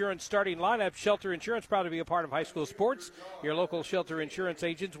Insurance starting lineup. Shelter Insurance, proud to be a part of high school sports. Your local Shelter Insurance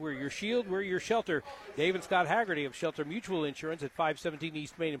agents. We're your shield. We're your shelter. Dave and Scott Haggerty of Shelter Mutual Insurance at 517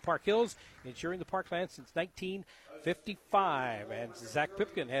 East Main in Park Hills, insuring the Parkland since 1955. And Zach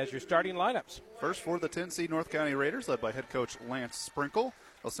Pipkin has your starting lineups. First for the 10-seed North County Raiders, led by head coach Lance Sprinkle.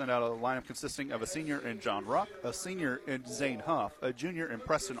 They'll send out a lineup consisting of a senior in John Ruck, a senior in Zane Huff, a junior in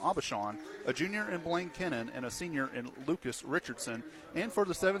Preston Aubuchon, a junior in Blaine Kennan, and a senior in Lucas Richardson. And for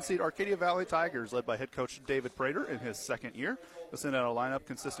the 7-seed Arcadia Valley Tigers, led by head coach David Prater in his second year, they'll send out a lineup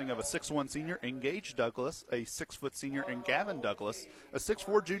consisting of a 6'1 senior in Gage Douglas, a 6-foot senior in Gavin Douglas, a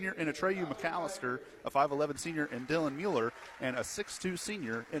 6'4 junior in Atreyu McAllister, a 5'11 senior in Dylan Mueller, and a 6'2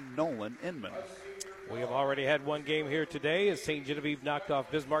 senior in Nolan Inman. We have already had one game here today as St. Genevieve knocked off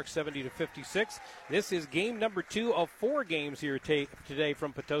Bismarck 70-56. This is game number 2 of 4 games here today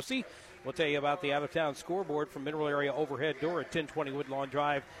from Potosi. We'll tell you about the out-of-town scoreboard from Mineral Area Overhead Door at 1020 Woodlawn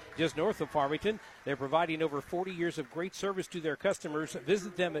Drive, just north of Farmington. They're providing over 40 years of great service to their customers.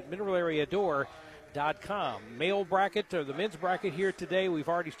 Visit them at mineralareadoor.com. Male bracket, or the men's bracket here today. We've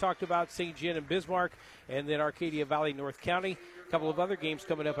already talked about St. Gen and Bismarck, and then Arcadia Valley, North County. A couple of other games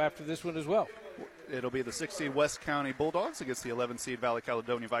coming up after this one as well. It'll be the 6-seed West County Bulldogs against the 11-seed Valley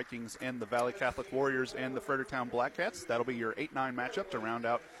Caledonia Vikings and the Valley Catholic Warriors and the Fredericktown Blackcats. That'll be your 8-9 matchup to round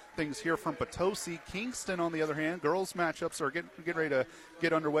out things here from Potosi. Kingston, on the other hand, girls matchups are getting ready to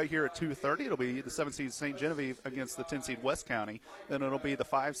get underway here at 2:30. It'll be the 7-seed St. Genevieve against the 10-seed West County. Then it'll be the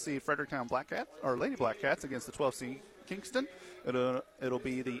 5-seed Fredericktown Blackcats, or Lady Blackcats, against the 12-seed Kingston. It'll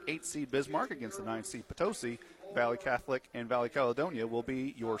be the 8-seed Bismarck against the 9-seed Potosi. Valley Catholic and Valley Caledonia will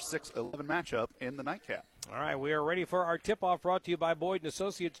be your 6-11 matchup in the nightcap. All right, we are ready for our tip-off, brought to you by Boyd &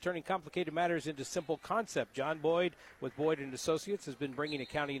 Associates, turning complicated matters into simple concept. John Boyd with Boyd & Associates has been bringing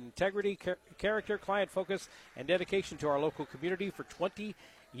accounting integrity, character, client focus, and dedication to our local community for 20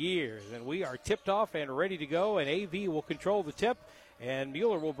 years. And we are tipped off and ready to go, and AV will control the tip, and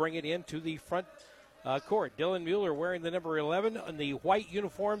Mueller will bring it into the front court. Dylan Mueller wearing the number 11 on the white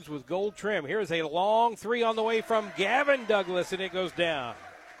uniforms with gold trim. Here's a long three on the way from Gavin Douglas, and it goes down.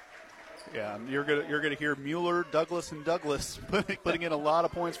 Yeah, you're gonna hear Mueller, Douglas, and Douglas putting in a lot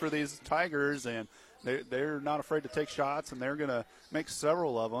of points for these Tigers, and they're not afraid to take shots, and they're going to make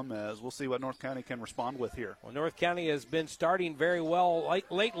several of them, as we'll see what North County can respond with here. Well, North County has been starting very well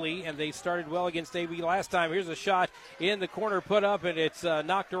lately, and they started well against AV last time. Here's a shot in the corner, put up, and it's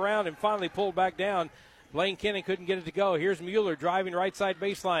knocked around and finally pulled back down. Blaine Kennan couldn't get it to go. Here's Mueller driving right side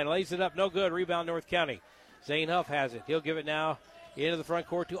baseline, lays it up, no good. Rebound North County. Zane Huff has it. He'll give it now into the front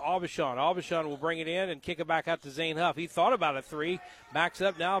court to Aubuchon. Aubuchon will bring it in and kick it back out to Zane Huff. He thought about a three, backs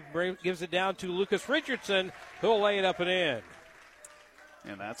up now, gives it down to Lucas Richardson, who'll lay it up and in.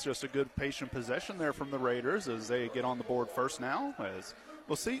 And that's just a good patient possession there from the Raiders as they get on the board first now. As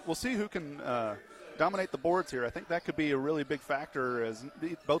we'll see who can dominate the boards here. I think that could be a really big factor, as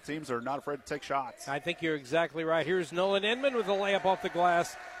both teams are not afraid to take shots. I think you're exactly right. Here's Nolan Inman with a layup off the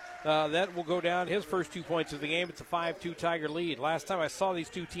glass. That will go down his first 2 points of the game. It's a 5-2 Tiger lead. Last time I saw these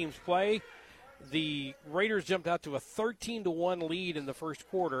two teams play, the Raiders jumped out to a 13-1 lead in the first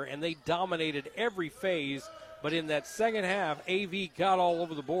quarter, and they dominated every phase. But in that second half, AV got all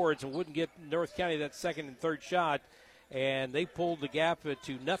over the boards and wouldn't get North County that second and third shot, and they pulled the gap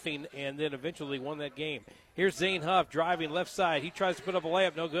to nothing and then eventually won that game. Here's Zane Huff driving left side. He tries to put up a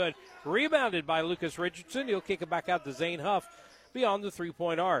layup, no good. Rebounded by Lucas Richardson. He'll kick it back out to Zane Huff beyond the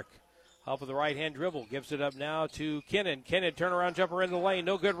three-point arc. Huff with the right-hand dribble. Gives it up now to Kennan. Kennan, turnaround jumper in the lane.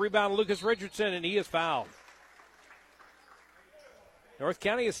 No good. Rebound, Lucas Richardson, and he is fouled. North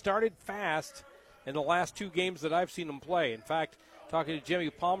County has started fast in the last two games that I've seen them play. In fact, talking to Jimmy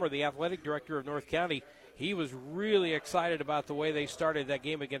Palmer, the athletic director of North County, he was really excited about the way they started that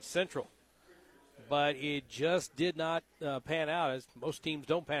game against Central. But it just did not pan out, as most teams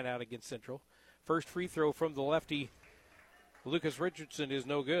don't pan out against Central. First free throw from the lefty, Lucas Richardson, is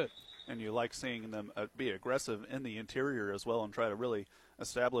no good. And you like seeing them be aggressive in the interior as well and try to really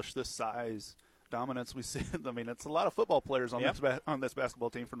establish this size dominance we see. I mean, it's a lot of football players on, on this basketball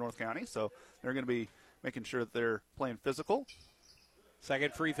team for North County, so they're going to be making sure that they're playing physical.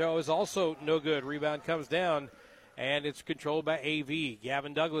 Second free throw is also no good. Rebound comes down, and it's controlled by AV.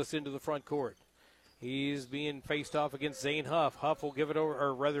 Gavin Douglas into the front court. He's being faced off against Zane Huff. Huff will give it over,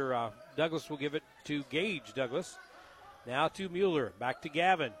 or rather Douglas will give it to Gage Douglas. Now to Mueller. Back to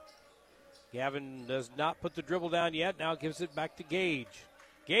Gavin. Gavin does not put the dribble down yet. Now gives it back to Gage.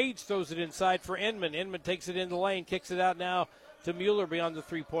 Gage throws it inside for Inman. Inman takes it in the lane, kicks it out now to Mueller beyond the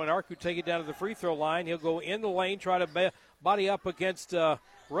three-point arc, who take it down to the free throw line. He'll go in the lane, try to body up against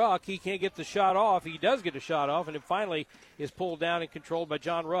Ruck. He can't get the shot off. He does get a shot off, and it finally is pulled down and controlled by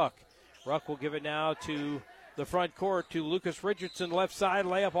John Ruck. Ruck will give it now to the front court to Lucas Richardson, left side.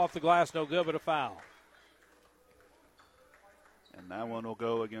 Layup off the glass, no good, but a foul. And that one will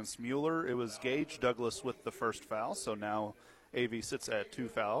go against Mueller. It was Gage Douglas with the first foul, so now AV sits at 2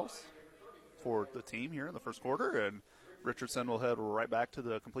 fouls for the team here in the first quarter, and Richardson will head right back to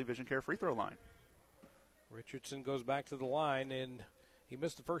the Complete Vision Care free throw line. Richardson goes back to the line, and he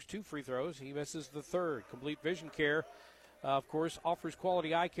missed the first 2 free throws. He misses the third. Complete Vision Care, of course, offers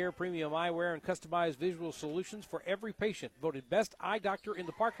quality eye care, premium eyewear, and customized visual solutions for every patient. Voted best eye doctor in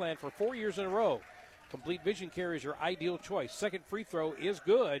the Parkland for 4 years in a row. Complete Vision Care is your ideal choice. Second free throw is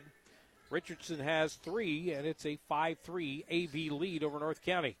good. Richardson has 3, and it's a 5-3 AV lead over North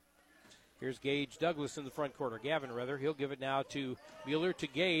County. Here's Gage Douglas in the front corner. Gavin, rather. He'll give it now to Mueller to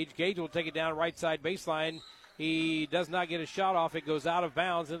Gage. Gage will take it down right side baseline. He does not get a shot off. It goes out of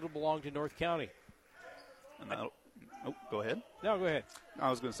bounds. It'll belong to North County. And go ahead. No, go ahead. I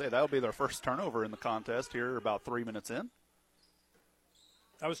was going to say that'll be their first turnover in the contest here about 3 minutes in.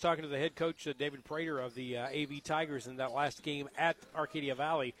 I was talking to the head coach, David Prater, of the AV Tigers in that last game at Arcadia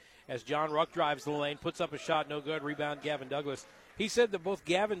Valley as John Ruck drives the lane, puts up a shot, no good, rebound Gavin Douglas. He said that both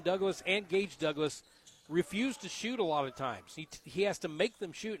Gavin Douglas and Gage Douglas refuse to shoot a lot of times. He has to make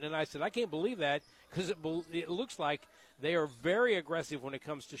them shoot, and I said, I can't believe that because it looks like they are very aggressive when it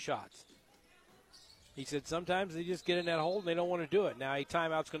comes to shots. He said sometimes they just get in that hole and they don't want to do it. Now a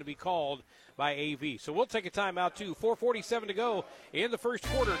timeout's going to be called by AV. So we'll take a timeout too. 4:47 to go in the first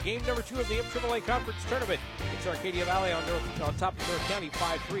quarter. Game number 2 of the MAAA Conference Tournament. It's Arcadia Valley on top of North County,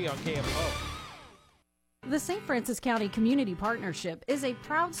 5-3 on KFMO. The St. Francis County Community Partnership is a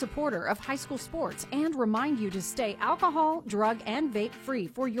proud supporter of high school sports and remind you to stay alcohol, drug, and vape free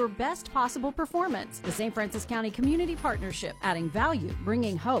for your best possible performance. The St. Francis County Community Partnership, adding value,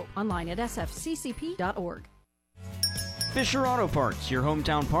 bringing hope. Online at sfccp.org. Fisher Auto Parts, your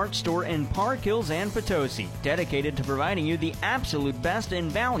hometown parts store in Park Hills and Potosi, dedicated to providing you the absolute best in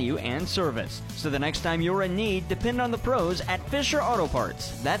value and service. So the next time you're in need, depend on the pros at Fisher Auto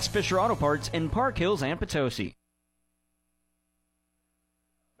Parts. That's Fisher Auto Parts in Park Hills and Potosi.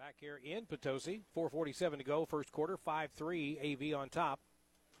 Back here in Potosi, 4:47 to go, first quarter, 5-3, AV on top.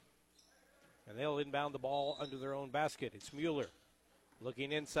 And they'll inbound the ball under their own basket. It's Mueller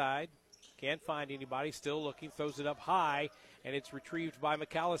looking inside. Can't find anybody, still looking, throws it up high, and it's retrieved by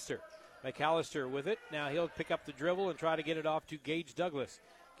McAllister. McAllister with it. Now he'll pick up the dribble and try to get it off to Gage Douglas.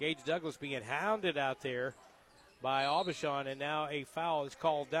 Gage Douglas being hounded out there by Aubuchon, and now a foul is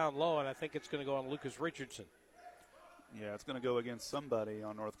called down low, and I think it's going to go on Lucas Richardson. Yeah, it's going to go against somebody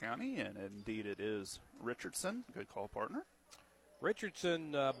on North County, and indeed it is Richardson. Good call, partner.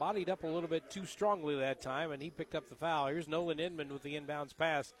 Richardson bodied up a little bit too strongly that time, and he picked up the foul. Here's Nolan Inman with the inbounds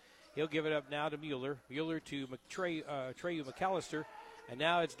pass. He'll give it up now to Mueller. Mueller to Treyu McAllister. And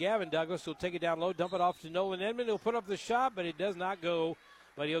now it's Gavin Douglas who'll take it down low, dump it off to Nolan Edmond. He'll put up the shot, but it does not go.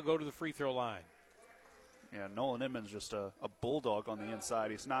 But he'll go to the free throw line. Yeah, Nolan Edmonds just a bulldog on the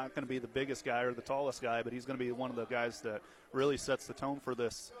inside. He's not going to be the biggest guy or the tallest guy, but he's going to be one of the guys that really sets the tone for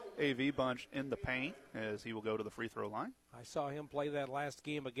this AV bunch in the paint as he will go to the free throw line. I saw him play that last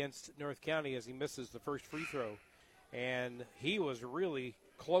game against North County as he misses the first free throw. And he was really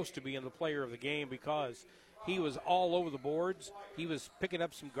close to being the player of the game because he was all over the boards. He was picking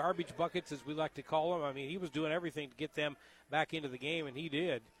up some garbage buckets, as we like to call them. I mean, he was doing everything to get them back into the game, and he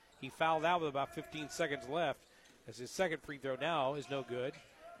did. He fouled out with about 15 seconds left as his second free throw now is no good.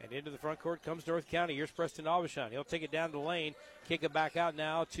 And into the front court comes North County. Here's Preston Aubuchon. He'll take it down the lane, kick it back out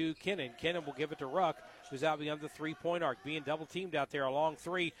now to Kennan. Kennan will give it to Ruck, who's out beyond the three-point arc, being double-teamed out there. A long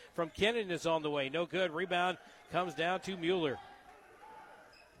three from Kennan is on the way. No good. Rebound comes down to Mueller.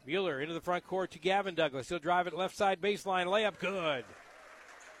 Mueller into the front court to Gavin Douglas. He'll drive it left side baseline. Layup good.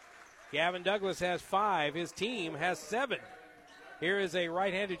 Gavin Douglas has 5. His team has 7. Here is a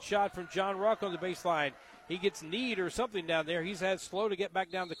right-handed shot from John Ruck on the baseline. He gets kneed or something down there. He's had slow to get back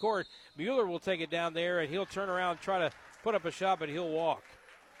down the court. Mueller will take it down there, and he'll turn around and try to put up a shot, but he'll walk.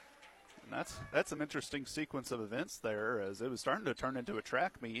 And that's an interesting sequence of events there, as it was starting to turn into a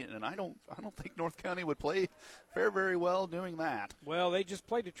track meet, and I don't think North County would play very well doing that. Well, they just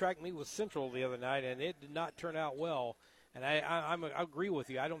played a track meet with Central the other night, and it did not turn out well. And I agree with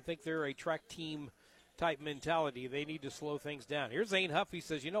you. I don't think they're a track team type mentality. They need to slow things down. Here's Zane Huff. He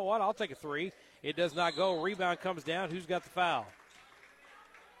says, you know what, I'll take a three. It does not go. Rebound comes down. Who's got the foul?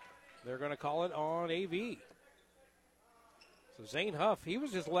 They're going to call it on AV. So Zane Huff, he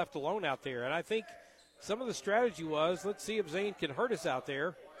was just left alone out there. And I think some of the strategy was, let's see if Zane can hurt us out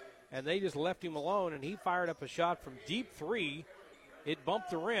there. And they just left him alone, and he fired up a shot from deep three. It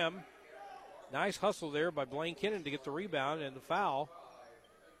bumped the rim. Nice hustle there by Blaine Kinnan to get the rebound, and the foul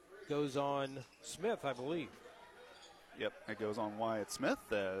goes on Smith, I believe. Yep, it goes on Wyatt Smith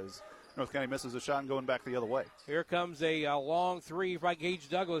as North County misses a shot and going back the other way. Here comes a long three by Gage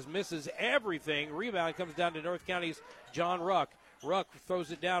Douglas. Misses everything. Rebound comes down to North County's John Ruck. Ruck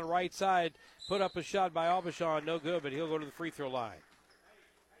throws it down right side. Put up a shot by Aubuchon. No good, but he'll go to the free throw line.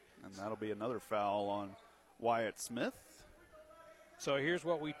 And that'll be another foul on Wyatt Smith. So here's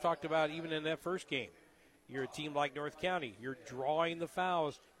what we talked about even in that first game. You're a team like North County. You're drawing the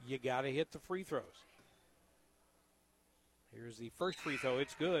fouls. You got to hit the free throws. Here's the first free throw.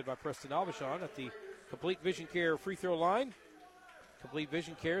 It's good by Preston Aubuchon at the Complete Vision Care free throw line. Complete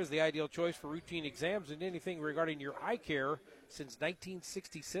Vision Care is the ideal choice for routine exams and anything regarding your eye care since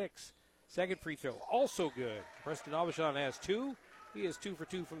 1966. Second free throw, also good. Preston Aubuchon has 2. He is 2 for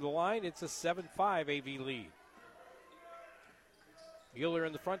 2 from the line. It's a 7-5 AV lead. Mueller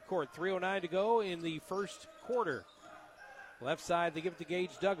in the front court. 3:09 to go in the first quarter. Left side, they give it to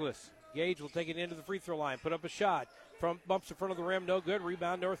Gage Douglas. Gage will take it into the free throw line, put up a shot. Bumps in front of the rim, no good.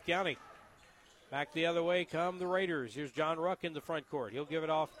 Rebound, North County. Back the other way come the Raiders. Here's John Ruck in the front court. He'll give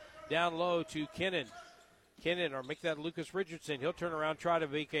it off down low to Kinnan. Kinnan, or make that Lucas Richardson. He'll turn around, try to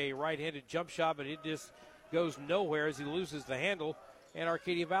make a right-handed jump shot, but it just goes nowhere as he loses the handle, and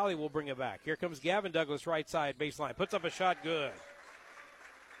Arcadia Valley will bring it back. Here comes Gavin Douglas, right side baseline. Puts up a shot, good.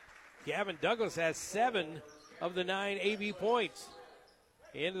 Gavin Douglas has 7 of the 9 AV points.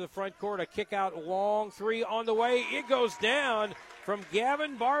 Into the front court, a kick out, long three on the way. It goes down from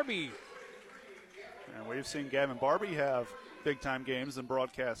Gavin Barbie. And we've seen Gavin Barbie have big-time games and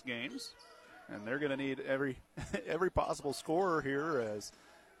broadcast games. And they're going to need every possible scorer here as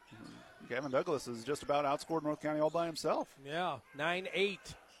Gavin Douglas has just about outscored North County all by himself. Yeah, 9-8.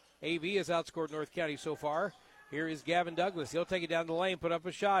 AV has outscored North County so far. Here is Gavin Douglas. He'll take it down the lane, put up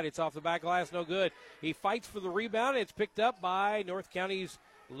a shot. It's off the back glass, no good. He fights for the rebound. It's picked up by North County's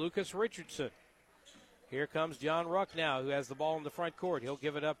Lucas Richardson. Here comes John Ruck now, who has the ball in the front court. He'll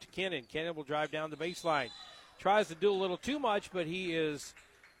give it up to Kennan. Kennan will drive down the baseline. Tries to do a little too much, but he is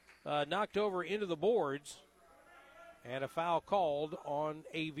knocked over into the boards. And a foul called on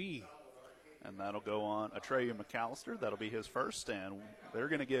AV. And that'll go on Atreyu McAllister. That'll be his first, and they're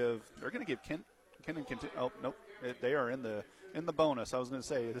going to give Kennan. Oh nope, they are in the bonus. I was going to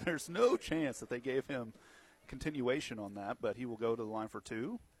say there's no chance that they gave him continuation on that, but he will go to the line for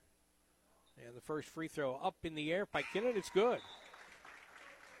 2. And the first free throw up in the air by Kennan. It's good.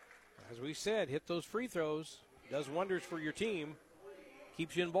 As we said, hit those free throws. Does wonders for your team.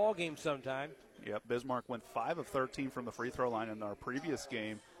 Keeps you in ball games sometime. Yep, Bismarck went 5 of 13 from the free throw line in our previous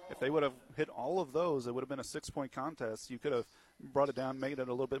game. If they would have hit all of those, it would have been a 6-point contest. You could have brought it down, made it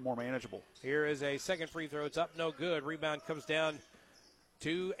a little bit more manageable. Here is a second free throw. It's up, no good. Rebound comes down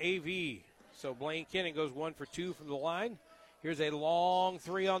to AV. So Blaine Kennan goes 1 for 2 from the line. Here's a long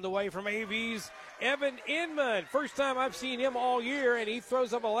three on the way from AV's Evan Inman. First time I've seen him all year, and he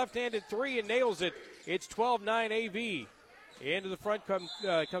throws up a left-handed three and nails it. It's 12-9 AV. Into the front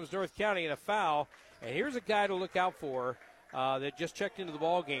comes North County and a foul. And here's a guy to look out for that just checked into the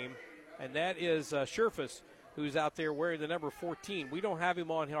ball game, and that is Scherfus, who's out there wearing the number 14. We don't have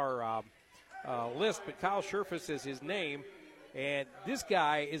him on our list, but Kyle Scherfus is his name. And this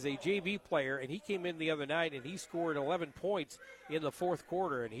guy is a JV player, and he came in the other night, and he scored 11 points in the fourth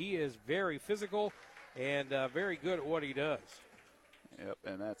quarter. And he is very physical and very good at what he does. Yep,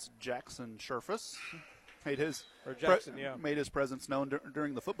 and that's Jackson Scherfus. Made his presence known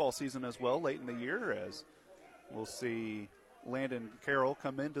during the football season as well, late in the year, as we'll see Landon Carroll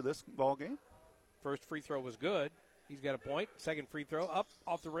come into this ball game. First free throw was good. He's got a point. Second free throw up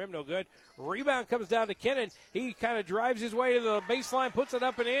off the rim, no good. Rebound comes down to Kennan. He kind of drives his way to the baseline, puts it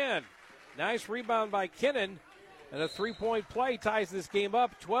up and in. Nice rebound by Kennan. And a three-point play ties this game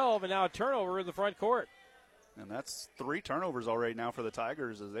up, 12, and now a turnover in the front court. And that's 3 turnovers already now for the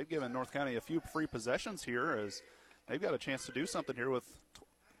Tigers, as they've given North County a few free possessions here, as they've got a chance to do something here with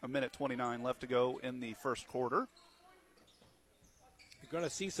a minute 29 left to go in the first quarter. You're going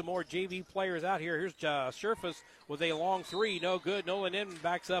to see some more JV players out here. Here's Scherfus with a long three. No good. Nolan Inman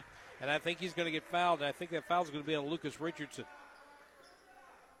backs up, and I think he's going to get fouled. And I think that foul's going to be on Lucas Richardson.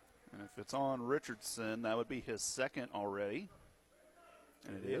 And if it's on Richardson, that would be his second already.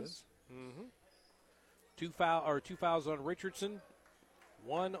 And it is. Mm-hmm. Two fouls on Richardson,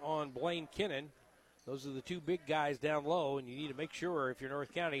 1 on Blaine Kennan. Those are the 2 big guys down low, and you need to make sure, if you're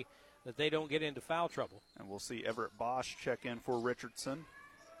North County, that they don't get into foul trouble. And we'll see Everett Bosch check in for Richardson.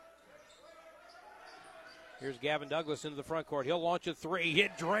 Here's Gavin Douglas into the front court. He'll launch a three.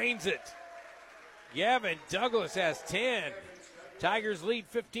 It drains it. Gavin Douglas has 10. Tigers lead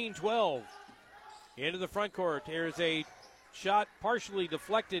 15-12. Into the front court. There's a shot partially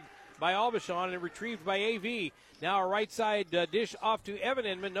deflected by Aubuchon and retrieved by AV. Now a right side dish off to Evan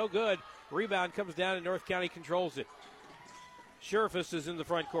Inman. No good. Rebound comes down and North County controls it. Scherfus is in the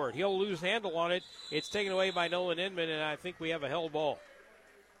front court. He'll lose handle on it. It's taken away by Nolan Inman, and I think we have a held ball.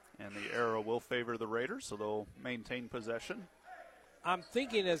 And the arrow will favor the Raiders, so they'll maintain possession. I'm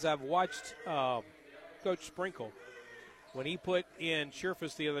thinking as I've watched Coach Sprinkle, when he put in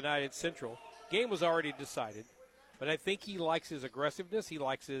Scherfus the other night at Central, game was already decided, but I think he likes his aggressiveness. He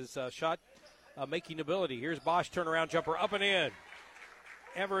likes his shot-making ability. Here's Bosch, turnaround jumper, up and in.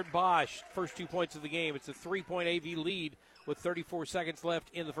 Everett Bosch, first 2 points of the game. It's a 3-point AV lead with 34 seconds left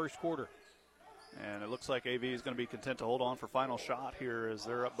in the first quarter. And it looks like AV is going to be content to hold on for final shot here as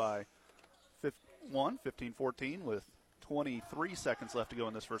they're up by 15-14 with 23 seconds left to go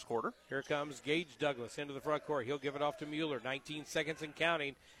in this first quarter. Here comes Gage Douglas into the front court. He'll give it off to Mueller. 19 seconds and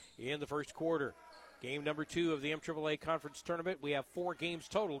counting in the first quarter. Game number 2 of the MAAA Conference Tournament. We have 4 games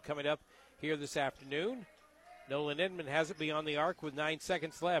total coming up here this afternoon. Nolan Inman has it beyond the arc with 9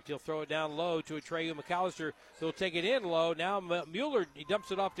 seconds left. He'll throw it down low to Atreyu McAllister. He'll take it in low. Now Mueller, he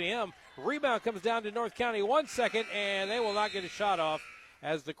dumps it off to him. Rebound comes down to North County. 1 second, and they will not get a shot off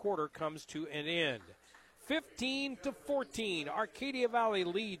as the quarter comes to an end. 15-14, Arcadia Valley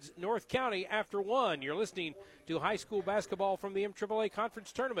leads North County after 1. You're listening to high school basketball from the MAAA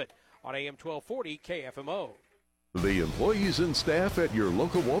Conference Tournament on AM 1240 KFMO. The employees and staff at your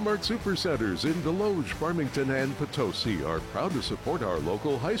local Walmart Supercenters in Deloge, Farmington, and Potosi are proud to support our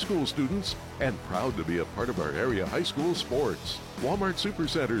local high school students and proud to be a part of our area high school sports. Walmart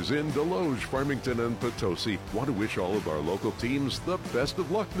Supercenters in Deloge, Farmington, and Potosi want to wish all of our local teams the best of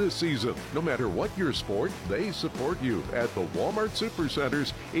luck this season. No matter what your sport, they support you at the Walmart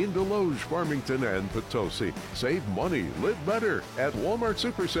Supercenters in Deloge, Farmington, and Potosi. Save money, live better at Walmart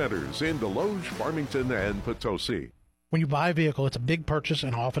Supercenters in Deloge, Farmington, and Potosi. When you buy a vehicle, it's a big purchase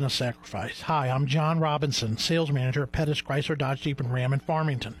and often a sacrifice. Hi, I'm John Robinson, sales manager at Pettis Chrysler Dodge Jeep and Ram in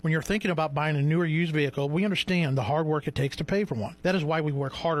Farmington. When you're thinking about buying a new or used vehicle, we understand the hard work it takes to pay for one. That is why we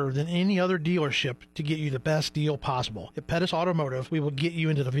work harder than any other dealership to get you the best deal possible. At Pettis Automotive, we will get you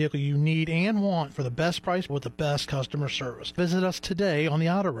into the vehicle you need and want for the best price with the best customer service. Visit us today on the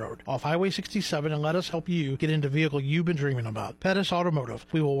Outer Road off Highway 67 and let us help you get into the vehicle you've been dreaming about. Pettis Automotive,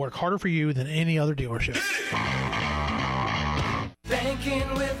 we will work harder for you than any other dealership. Banking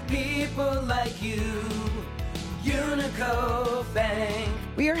with people like you, Unico Bank.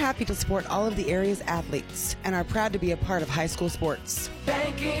 We are happy to support all of the area's athletes and are proud to be a part of high school sports.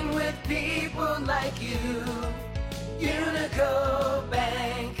 Banking with people like you, Unico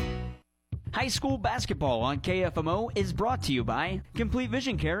Bank. High school basketball on KFMO is brought to you by Complete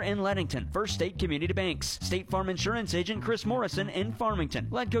Vision Care in Leadington, First State Community Banks, State Farm Insurance Agent Chris Morrison in Farmington,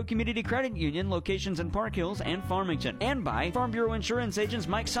 Ledco Community Credit Union locations in Park Hills and Farmington, and by Farm Bureau Insurance Agents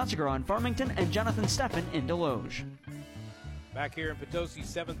Mike Sotziger on Farmington and Jonathan Steffen in Deloge. Back here in Potosi,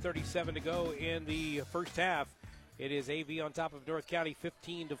 7:37 to go in the first half. It is AV on top of North County,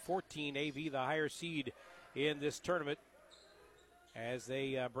 15-14. AV the higher seed in this tournament, as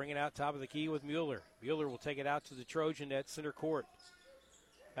they bring it out top of the key with Mueller. Mueller will take it out to the Trojan at center court.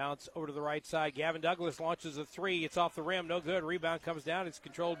 Bounce over to the right side. Gavin Douglas launches a three. It's off the rim. No good. Rebound comes down. It's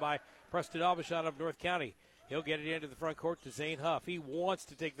controlled by Preston Aubuchon of North County. He'll get it into the front court to Zane Huff. He wants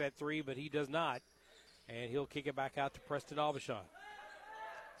to take that three, but he does not. And he'll kick it back out to Preston Aubuchon.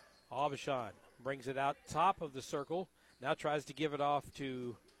 Aubuchon brings it out top of the circle. Now tries to give it off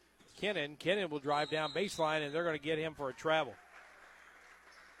to Kennan. Kennan will drive down baseline, and they're going to get him for a travel.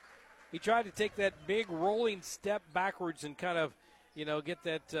 He tried to take that big rolling step backwards and kind of, get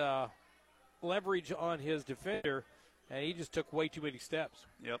that leverage on his defender, and he just took way too many steps.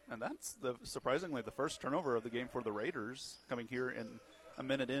 Yep, and that's surprisingly the first turnover of the game for the Raiders, coming here in a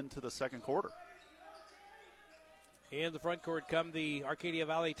minute into the second quarter. In the front court come the Arcadia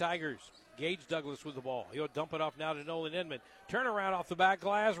Valley Tigers. Gage Douglas with the ball. He'll dump it off now to Nolan Inman. Turnaround off the back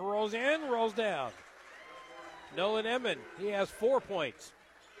glass, rolls in, rolls down. Nolan Inman, he has 4 points.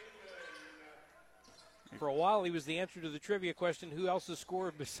 For a while, he was the answer to the trivia question, who else has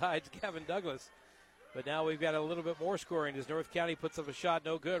scored besides Gavin Douglas? But now we've got a little bit more scoring as North County puts up a shot,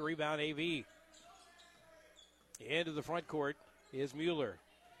 no good. Rebound, AV. Into the front court is Mueller.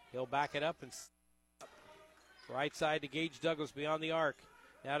 He'll back it up and right side to Gage Douglas beyond the arc.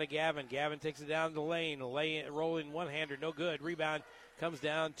 Now to Gavin. Gavin takes it down the lane. Rolling one-hander, no good. Rebound comes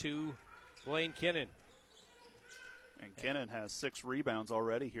down to Blaine Kennan. And Kennan has 6 rebounds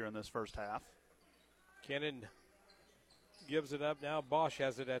already here in this first half. Kennan gives it up now. Bosch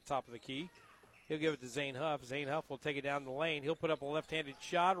has it at top of the key. He'll give it to Zane Huff. Zane Huff will take it down the lane. He'll put up a left-handed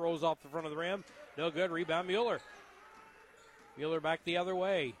shot, rolls off the front of the rim. No good. Rebound, Mueller. Mueller back the other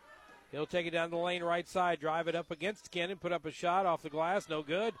way. He'll take it down the lane right side, drive it up against Kennan, put up a shot off the glass. No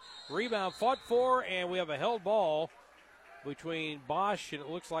good. Rebound fought for, and we have a held ball between Bosch and it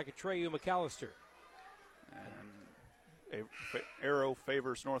looks like a Treyu McAllister. And arrow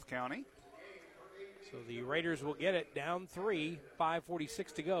favors North County. So the Raiders will get it down 3,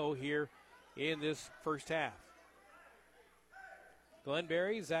 5:46 to go here in this first half.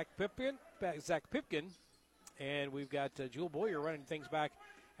 Glenberry, Zach Pipkin, and we've got Jewel Boyer running things back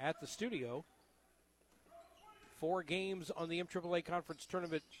at the studio. 4 games on the MAAA Conference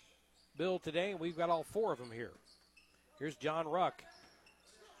Tournament bill today, and we've got all 4 of them here. Here's John Ruck.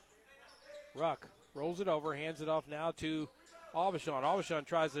 Ruck rolls it over, hands it off now to Aubuchon. Aubuchon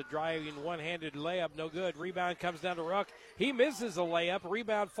tries a driving one-handed layup, no good. Rebound comes down to Ruck. He misses a layup.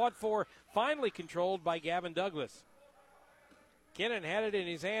 Rebound fought for, finally controlled by Gavin Douglas. Kennan had it in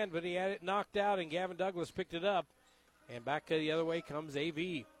his hand, but he had it knocked out, and Gavin Douglas picked it up. And back the other way comes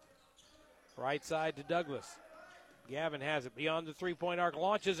AV. Right side to Douglas. Gavin has it beyond the three-point arc,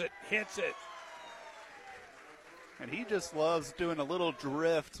 launches it, hits it. And he just loves doing a little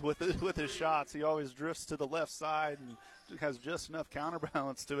drift with his shots. He always drifts to the left side and has just enough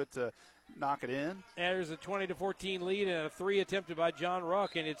counterbalance to it to knock it in. And there's a 20-14 lead and a 3 attempted by John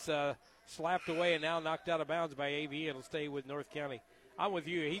Ruck, and it's slapped away and now knocked out of bounds by AV. It'll stay with North County. I'm with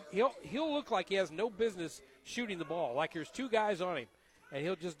you. He'll look like he has no business shooting the ball, like there's 2 guys on him. And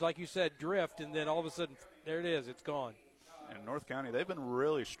he'll just, like you said, drift, and then all of a sudden, there it is, it's gone. And North County, they've been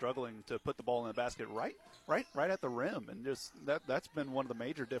really struggling to put the ball in the basket right at the rim. And just that's been one of the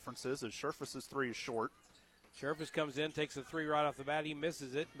major differences is Scherfus' 3 is short. Scherfus comes in, takes a 3 right off the bat. He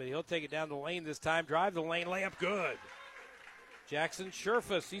misses it, but he'll take it down the lane this time. Drive the lane, layup good. Jackson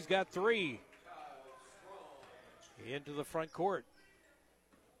Scherfus, he's got 3. Into the front court.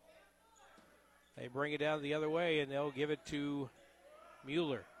 They bring it down the other way, and they'll give it to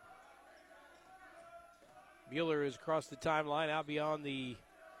Mueller. Mueller is across the timeline,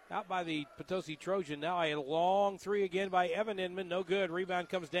 out by the Potosi Trojan. Now a long 3 again by Evan Inman. No good. Rebound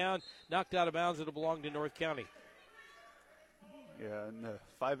comes down, knocked out of bounds. It'll belong to North County. Yeah, and the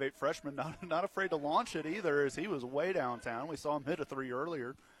 5'8" freshman not afraid to launch it either, as he was way downtown. We saw him hit a 3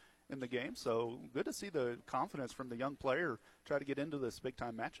 earlier in the game, so good to see the confidence from the young player try to get into this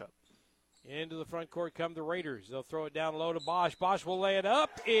big-time matchup. Into the front court come the Raiders. They'll throw it down low to Bosch. Bosch will lay it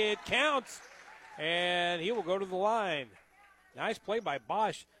up. It counts, and he will go to the line. Nice play by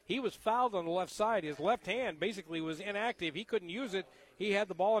Bosch. He was fouled on the left side. His left hand basically was inactive. He couldn't use it. He had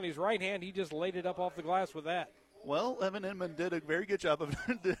the ball in his right hand. He just laid it up off the glass with that. Well, Evan Inman did a very good job of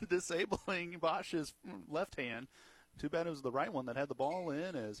disabling Bosch's left hand. Too bad it was the right one that had the ball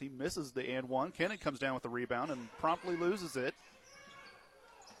in as he misses the and one. Kennan comes down with the rebound and promptly loses it.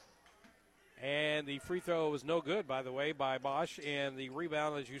 And the free throw was no good, by the way, by Bosch. And the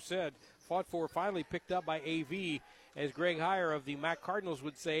rebound, as you said, fought for, finally picked up by AV. As Greg Heyer of the Mac Cardinals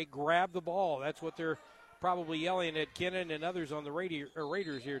would say, grab the ball. That's what they're probably yelling at Kennan and others on the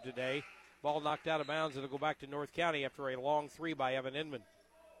Raiders here today. Ball knocked out of bounds. It'll go back to North County after a long 3 by Evan Inman.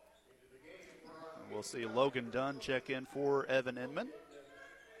 We'll see Logan Dunn check in for Evan Inman.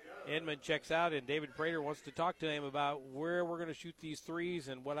 Inman checks out, and David Prater wants to talk to him about where we're going to shoot these threes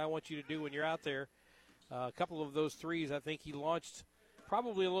and what I want you to do when you're out there. A couple of those threes I think he launched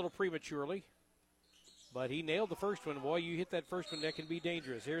probably a little prematurely, but he nailed the first one. Boy, you hit that first one, that can be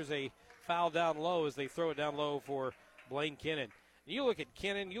dangerous. Here's a foul down low as they throw it down low for Blaine Kennan. You look at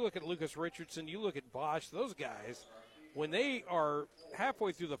Kennan, you look at Lucas Richardson, you look at Bosch, those guys, when they are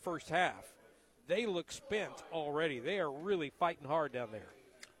halfway through the first half, they look spent already. They are really fighting hard down there.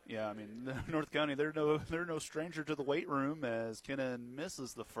 Yeah, I mean, North County, they're no stranger to the weight room as Kennan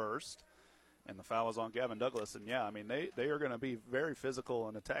misses the first, and the foul is on Gavin Douglas. And, yeah, I mean, they are going to be very physical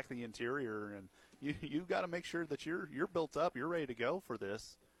and attack the interior, and you've got to make sure that you're built up, you're ready to go for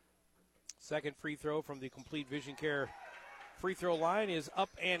this. Second free throw from the Complete Vision Care free throw line is up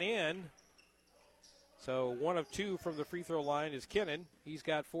and in. So 1 of 2 from the free throw line is Kennan. He's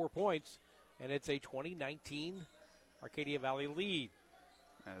got 4 points, and it's a 2019 Arcadia Valley lead.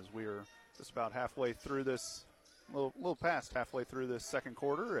 As we're just about halfway through this, little past halfway through this second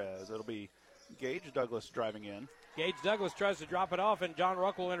quarter, as it'll be Gage Douglas driving in. Gage Douglas tries to drop it off, and John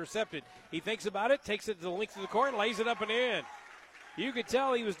Ruck will intercept it. He thinks about it, takes it to the length of the court, and lays it up and in. You could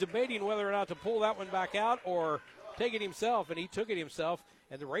tell he was debating whether or not to pull that one back out or take it himself, and he took it himself,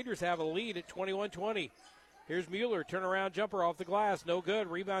 and the Raiders have a lead at 21-20. Here's Mueller, turnaround jumper off the glass, no good.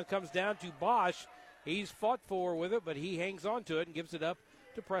 Rebound comes down to Bosch. He's fought for with it, but he hangs on to it and gives it up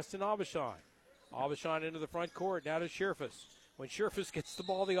to Preston Aubuchon. Aubuchon into the front court, now to Scherfus. When Scherfus gets the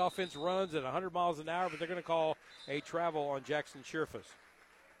ball, the offense runs at 100 miles an hour, but they're going to call a travel on Jackson Scherfus.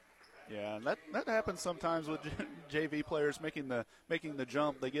 Yeah, and that happens sometimes with JV players making the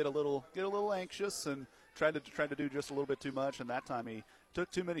jump. They get a little anxious and try to do just a little bit too much. And that time he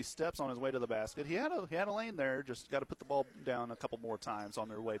took too many steps on his way to the basket. He had a lane there. Just got to put the ball down a couple more times on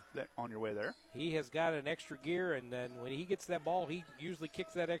your way there. He has got an extra gear, and then when he gets that ball, he usually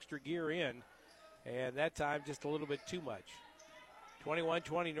kicks that extra gear in. And that time just a little bit too much.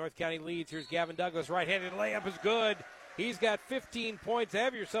 21-20, North County leads. Here's Gavin Douglas. Right-handed layup is good. He's got 15 points.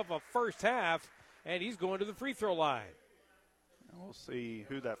 Have yourself a first half, and he's going to the free throw line. We'll see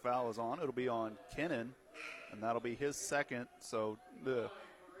who that foul is on. It'll be on Kennan, and that'll be his second. So the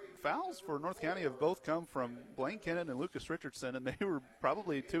fouls for North County have both come from Blaine Kennan and Lucas Richardson, and they were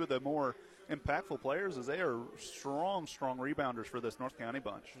probably two of the more impactful players, as they are strong rebounders for this North County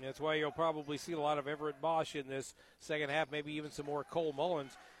bunch. And that's why you'll probably see a lot of Everett Bosch in this second half, maybe even some more Cole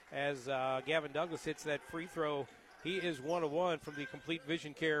Mullins as Gavin Douglas hits that free throw. He is 1 of 1 from the Complete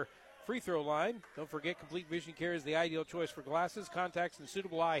Vision Care free throw line. Don't forget, Complete Vision Care is the ideal choice for glasses, contacts, and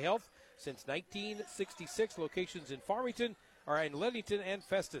suitable eye health since 1966. Locations in Farmington, in Leadington, and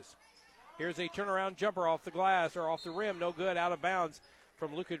Festus. Here's a turnaround jumper off the glass or off the rim. No good, out of bounds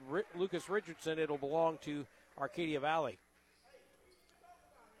from Lucas Richardson. It'll belong to Arcadia Valley.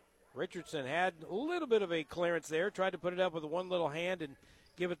 Richardson had a little bit of a clearance there, tried to put it up with one little hand and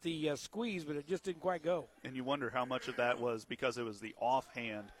give it the squeeze, but it just didn't quite go. And you wonder how much of that was because it was the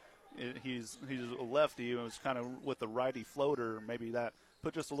offhand. He's a lefty, and it was kind of with the righty floater. Maybe that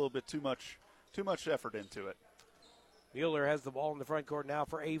put just a little bit too much effort into it. Mueller has the ball in the front court now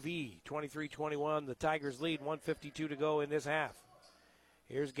for AV. 23-21, the Tigers lead, 1:52 to go in this half.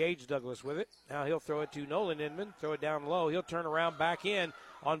 Here's Gage Douglas with it. Now he'll throw it to Nolan Inman, throw it down low. He'll turn around back in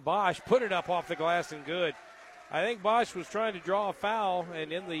on Bosch, put it up off the glass and good. I think Bosch was trying to draw a foul,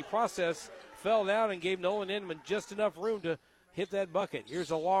 and in the process fell down and gave Nolan Inman just enough room to hit that bucket.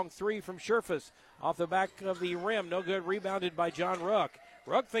 Here's a long three from Scherfus off the back of the rim. No good, rebounded by John Ruck.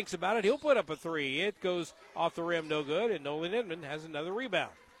 Ruck thinks about it. He'll put up a three. It goes off the rim, no good, and Nolan Inman has another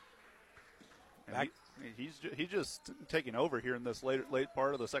rebound. He's just taking over here in this late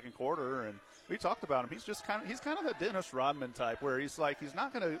part of the second quarter, and we talked about him. He's kind of that Dennis Rodman type, where he's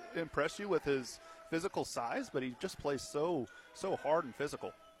not going to impress you with his physical size, but he just plays so hard and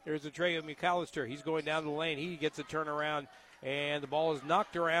physical. Here's a tray of McAllister. He's going down the lane. He gets a turnaround, and the ball is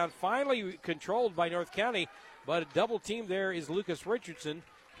knocked around. Finally controlled by North County, but a double team there is Lucas Richardson.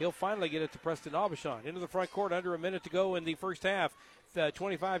 He'll finally get it to Preston Aubuchon. Into the front court, under a minute to go in the first half.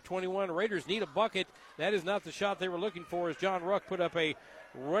 25-21, Raiders need a bucket. That is not the shot they were looking for, as John Ruck put up a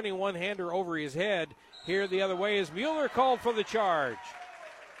running one-hander over his head. Here the other way is Mueller called for the charge.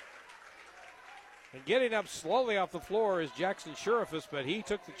 And getting up slowly off the floor is Jackson Scherfus, but he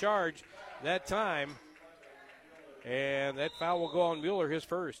took the charge that time. And that foul will go on Mueller, his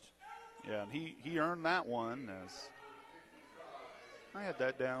first. Yeah, and he earned that one. As I had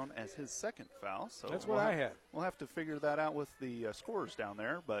that down as his second foul. So that's what I had. We'll have to figure that out with the scores down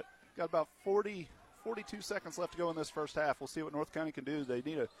there. But got about 42 seconds left to go in this first half. We'll see what North County can do. They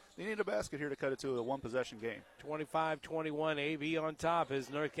need a basket here to cut it to a one-possession game. 25-21, AV on top as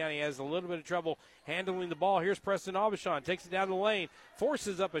North County has a little bit of trouble handling the ball. Here's Preston Aubuchon. Takes it down the lane.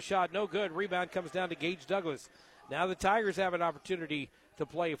 Forces up a shot. No good. Rebound comes down to Gage Douglas. Now the Tigers have an opportunity to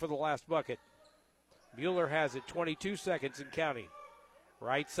play for the last bucket. Mueller has it. 22 seconds and counting.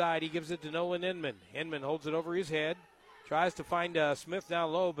 Right side, he gives it to Nolan Inman. Inman holds it over his head. Tries to find Smith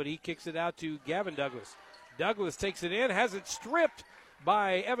down low, but he kicks it out to Gavin Douglas. Douglas takes it in, has it stripped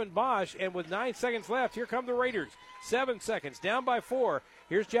by Evan Bosch, and with 9 seconds left, here come the Raiders. 7 seconds, down by 4.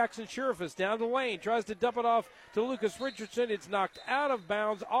 Here's Jackson Scherfus down the lane, tries to dump it off to Lucas Richardson. It's knocked out of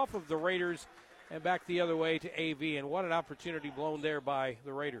bounds off of the Raiders and back the other way to AV, and what an opportunity blown there by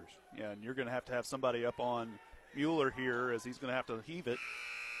the Raiders. Yeah, and you're going to have somebody up on Mueller here, as he's going to have to heave it.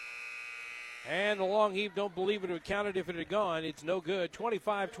 And the long heave, don't believe it would count it if it had gone. It's no good.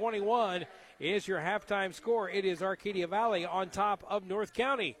 25-21 is your halftime score. It is Arcadia Valley on top of North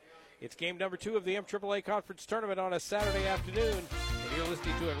County. It's game number 2 of the MAAA Conference Tournament on a Saturday afternoon. And you're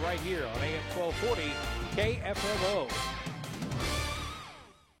listening to it right here on AM 1240 KFMO.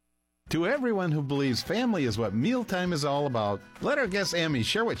 To everyone who believes family is what mealtime is all about, let our guest Emmy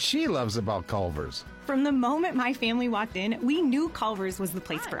share what she loves about Culver's. From the moment my family walked in, we knew Culver's was the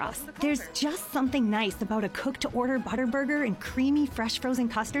place for us. There's just something nice about a cooked-to-order butter burger and creamy, fresh frozen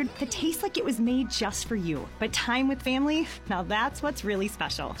custard that tastes like it was made just for you. But time with family, now that's what's really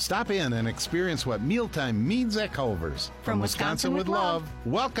special. Stop in and experience what mealtime means at Culver's. From Wisconsin with love,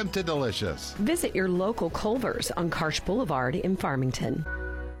 welcome to Delicious. Visit your local Culver's on Karsh Boulevard in Farmington.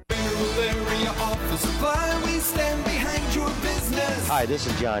 Hi, this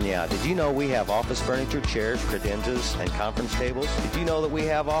is John Yao. Did you know we have office furniture, chairs, credenzas, and conference tables? Did you know that we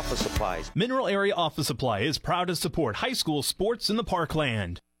have office supplies? Mineral Area Office Supply is proud to support high school sports in the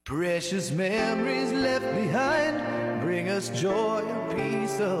Parkland. Precious memories left behind bring us joy and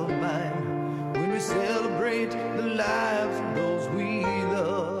peace of mind when we celebrate the lives of those we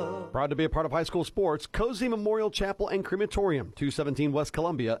love. Proud to be a part of high school sports, Cozy Memorial Chapel and Crematorium, 217 West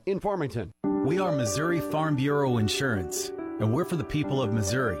Columbia in Farmington. We are Missouri Farm Bureau Insurance, and we're for the people of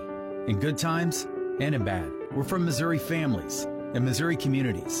Missouri, in good times and in bad. We're for Missouri families and Missouri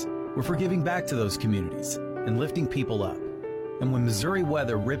communities. We're for giving back to those communities and lifting people up. And when Missouri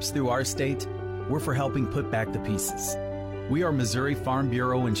weather rips through our state, we're for helping put back the pieces. We are Missouri Farm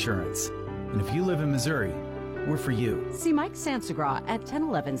Bureau Insurance, and if you live in Missouri, we're for you. See Mike Sansagra at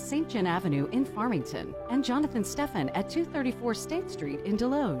 1011 St. John Avenue in Farmington and Jonathan Steffen at 234 State Street in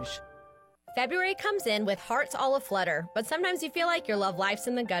Deloge. February comes in with hearts all aflutter, but sometimes you feel like your love life's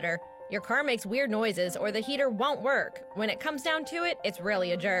in the gutter. Your car makes weird noises or the heater won't work. When it comes down to it, it's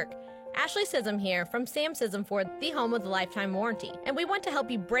really a jerk. Ashley Sism here from Sam Sism Ford, the home with a lifetime warranty, and we want to help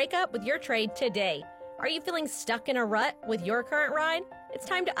you break up with your trade today. Are you feeling stuck in a rut with your current ride? It's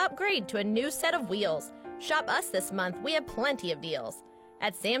time to upgrade to a new set of wheels. Shop us this month. We have plenty of deals.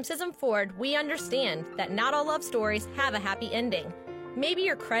 At Sam Sism Ford, we understand that not all love stories have a happy ending. Maybe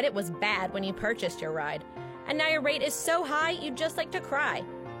your credit was bad when you purchased your ride, and now your rate is so high you'd just like to cry.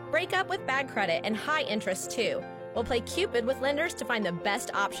 Break up with bad credit and high interest too. We'll play Cupid with lenders to find the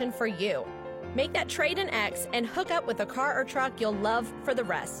best option for you. Make that trade in X and hook up with a car or truck you'll love for the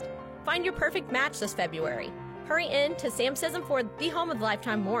rest. Find your perfect match this February. Hurry in to Sam Sism Ford, the home with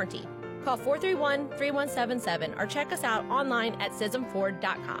lifetime warranty. Call 431-3177 or check us out online at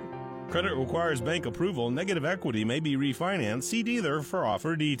sismford.com. Credit requires bank approval. Negative equity may be refinanced. See dealer for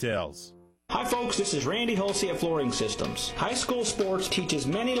offer details. Hi folks, this is Randy Hulsey at Flooring Systems. High school sports teaches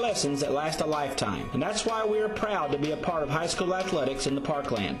many lessons that last a lifetime, and that's why we are proud to be a part of high school athletics in the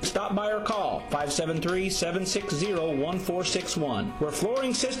Parkland. Stop by or call 573-760-1461. We're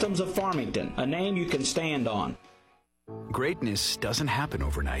Flooring Systems of Farmington, a name you can stand on. Greatness doesn't happen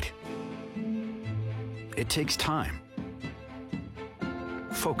overnight. It takes time,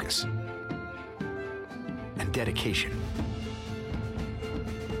 focus, and dedication.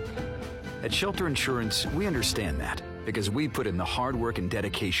 At Shelter Insurance, we understand that because we put in the hard work and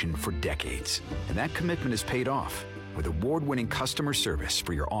dedication for decades. And that commitment is paid off with award-winning customer service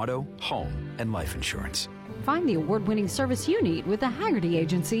for your auto, home, and life insurance. Find the award-winning service you need with the Haggerty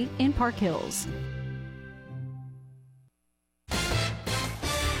Agency in Park Hills.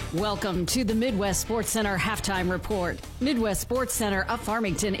 Welcome to the Midwest Sports Center Halftime Report. Midwest Sports Center of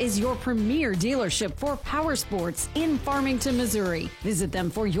Farmington is your premier dealership for power sports in Farmington, Missouri. Visit them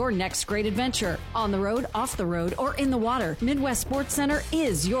for your next great adventure. On the road, off the road, or in the water, Midwest Sports Center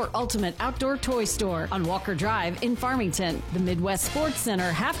is your ultimate outdoor toy store on Walker Drive in Farmington. The Midwest Sports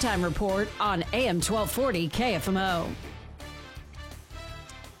Center Halftime Report on AM 1240 KFMO.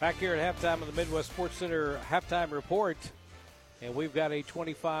 Back here at halftime of the Midwest Sports Center Halftime Report. And we've got a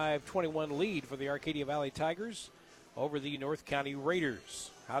 25-21 lead for the Arcadia Valley Tigers over the North County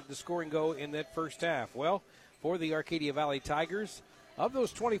Raiders. How did the scoring go in that first half? Well, for the Arcadia Valley Tigers, of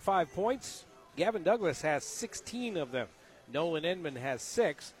those 25 points, Gavin Douglas has 16 of them. Nolan Inman has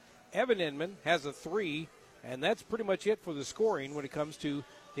 6. Evan Inman has a 3. And that's pretty much it for the scoring when it comes to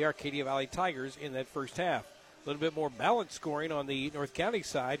the Arcadia Valley Tigers in that first half. A little bit more balanced scoring on the North County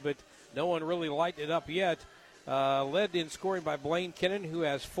side, but no one really lighted it up yet. Led in scoring by Blaine Kennan, who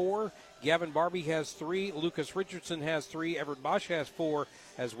has 4. Gavin Barbie has 3. Lucas Richardson has 3. Everett Bosch has 4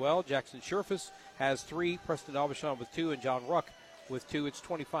 as well. Jackson Scherfus has 3. Preston Aubuchon with 2. And John Ruck with 2. It's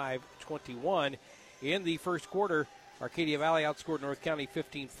 25-21. In the first quarter, Arcadia Valley outscored North County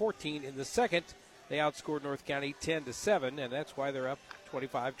 15-14. In the second, they outscored North County 10-7, and that's why they're up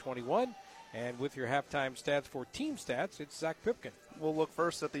 25-21. And with your halftime stats for team stats, it's Zach Pipkin. We'll look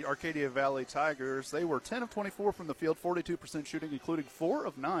first at the Arcadia Valley Tigers. They were 10 of 24 from the field, 42% shooting, including 4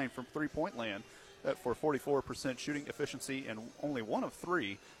 of 9 from three-point land. That for 44% shooting efficiency and only 1 of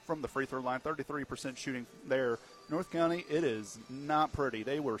 3 from the free throw line, 33% shooting there. North County, it is not pretty.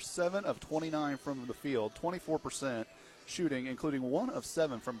 They were 7 of 29 from the field, 24% shooting, including 1 of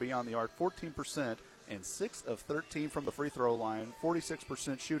 7 from beyond the arc, 14%, and 6 of 13 from the free throw line,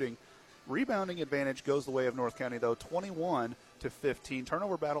 46% shooting. Rebounding advantage goes the way of North County, though, 21-15.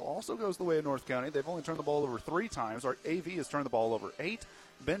 Turnover battle also goes the way of North County. They've only turned the ball over 3 times. Our AV has turned the ball over 8.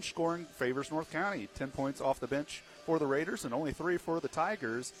 Bench scoring favors North County. 10 points off the bench for the Raiders and only 3 for the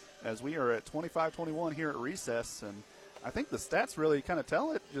Tigers, as we are at 25-21 here at recess. And I think the stats really kind of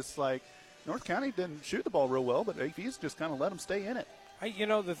tell it, just like North County didn't shoot the ball real well, but AV's just kind of let them stay in it.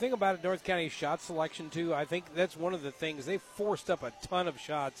 The thing about it, North County's shot selection, too, I think that's one of the things. They forced up a ton of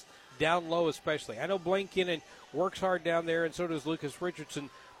shots, down low especially. I know Blaine Kinnan works hard down there, and so does Lucas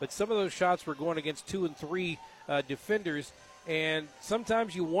Richardson, but some of those shots were going against 2 and 3 defenders, and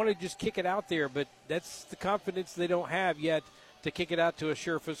sometimes you want to just kick it out there, but that's the confidence they don't have yet to kick it out to a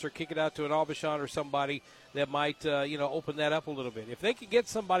Sherfus or kick it out to an Aubuchon or somebody that might, open that up a little bit. If they could get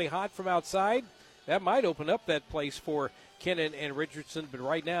somebody hot from outside, that might open up that place for Kinnan and Richardson, but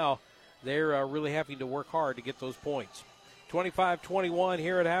right now they're really having to work hard to get those points. 25-21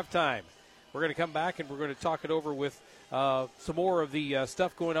 here at halftime. We're going to come back and we're going to talk it over with some more of the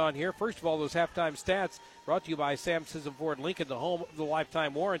stuff going on here. First of all, those halftime stats brought to you by Sam Sisson Ford Lincoln, the home of the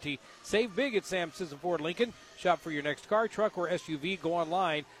lifetime warranty. Save big at Sam Sisson Ford Lincoln. Shop for your next car, truck, or SUV. Go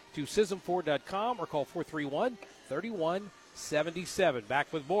online to SissonFord.com or call 431-3177.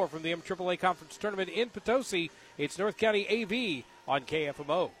 Back with more from the MAAA Conference Tournament in Potosi. It's North County AV on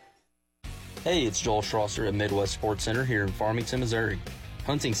KFMO. Hey, it's Joel Schlosser at Midwest Sports Center here in Farmington, Missouri.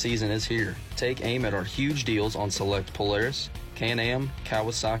 Hunting season is here. Take aim at our huge deals on select Polaris, Can-Am,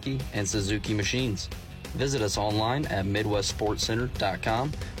 Kawasaki, and Suzuki machines. Visit us online at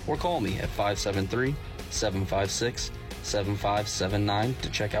MidwestSportsCenter.com or call me at 573-756-7579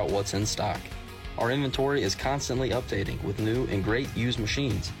 to check out what's in stock. Our inventory is constantly updating with new and great used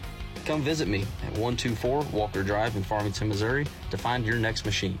machines. Come visit me at 124 Walker Drive in Farmington, Missouri to find your next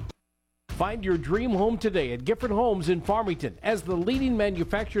machine. Find your dream home today at Gifford Homes in Farmington. As the leading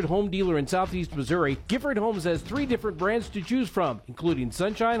manufactured home dealer in southeast Missouri, Gifford Homes has 3 different brands to choose from, including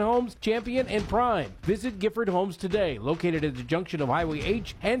Sunshine Homes, Champion, and Prime. Visit Gifford Homes today, located at the junction of Highway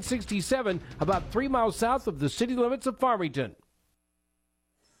H and 67, about 3 miles south of the city limits of Farmington.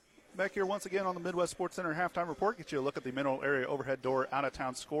 Back here once again on the Midwest Sports Center halftime report. Get you a look at the Mineral Area overhead door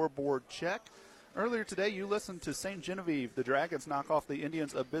out-of-town scoreboard check. Earlier today, you listened to St. Genevieve. The Dragons knock off the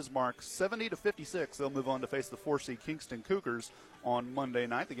Indians of Bismarck 70-56. They'll move on to face the 4C Kingston Cougars on Monday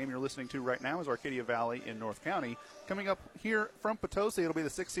night. The game you're listening to right now is Arcadia Valley in North County. Coming up here from Potosi, it'll be the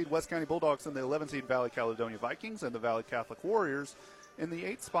 6-seed West County Bulldogs and the 11-seed Valley-Caledonia Vikings, and the Valley Catholic Warriors. In the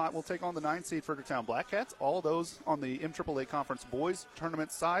 8th spot, we'll take on the 9-seed Fredericktown Blackcats. All those on the MAAA Conference Boys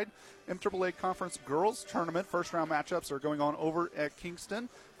Tournament side. MAAA Conference Girls Tournament first-round matchups are going on over at Kingston.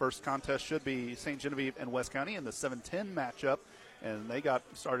 First contest should be St. Genevieve and West County in the 7-10 matchup. And they got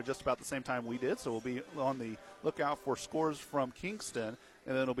started just about the same time we did, so we'll be on the lookout for scores from Kingston.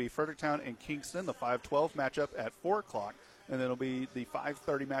 And then it'll be Fredericktown and Kingston, the 5-12 matchup at 4 o'clock. And then it'll be the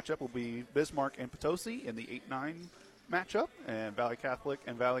 5:30 matchup will be Bismarck and Potosi in the 8-9 matchup, and Valley Catholic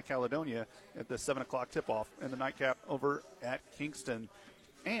and Valley Caledonia at the 7 o'clock tip-off, and the nightcap over at Kingston.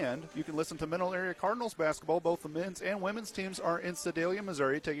 And you can listen to Mineral Area Cardinals basketball. Both the men's and women's teams are in Sedalia,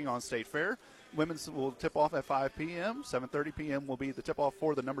 Missouri, taking on State Fair. Women's will tip off at 5 p.m. 7:30 p.m. will be the tip-off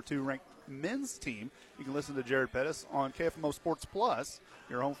for the number 2 ranked men's team. You can listen to Jared Pettis on KFMO Sports Plus,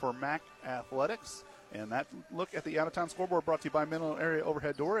 your home for MAC Athletics. And that look at the out-of-town scoreboard brought to you by Mineral Area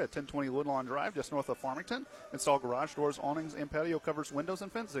Overhead Door at 1020 Woodlawn Drive, just north of Farmington. Install garage doors, awnings, and patio covers, windows,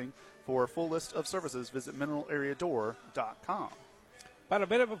 and fencing. For a full list of services, visit mineralareadoor.com. About a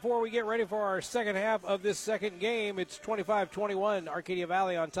minute before we get ready for our second half of this second game, it's 25-21, Arcadia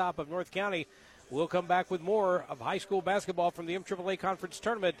Valley on top of North County. We'll come back with more of high school basketball from the MAAA Conference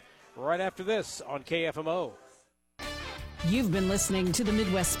Tournament right after this on KFMO. You've been listening to the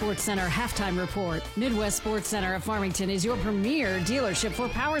Midwest Sports Center Halftime Report. Midwest Sports Center of Farmington is your premier dealership for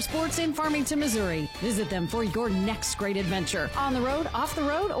power sports in Farmington, Missouri. Visit them for your next great adventure. On the road, off the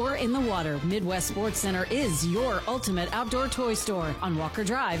road, or in the water, Midwest Sports Center is your ultimate outdoor toy store on Walker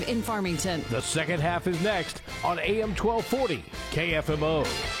Drive in Farmington. The second half is next on AM 1240 KFMO.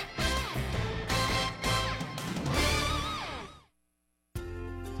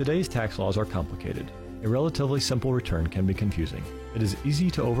 Today's tax laws are complicated. A relatively simple return can be confusing. It is easy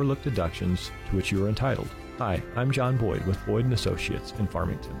to overlook deductions to which you are entitled. Hi, I'm John Boyd with Boyd & Associates in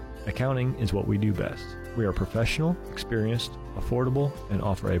Farmington. Accounting is what we do best. We are professional, experienced, affordable, and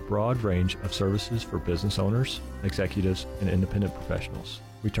offer a broad range of services for business owners, executives, and independent professionals.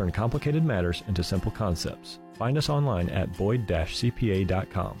 We turn complicated matters into simple concepts. Find us online at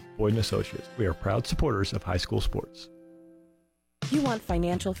boyd-cpa.com. Boyd & Associates. We are proud supporters of high school sports. You want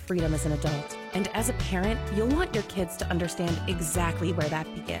financial freedom as an adult, and as a parent, you'll want your kids to understand exactly where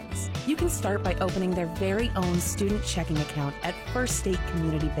that begins. You can start by opening their very own student checking account at First State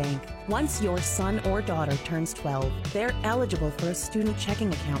Community Bank. Once your son or daughter turns 12, they're eligible for a student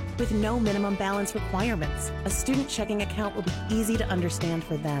checking account with no minimum balance requirements. A student checking account will be easy to understand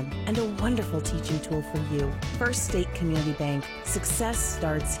for them and a wonderful teaching tool for you. First State Community Bank. Success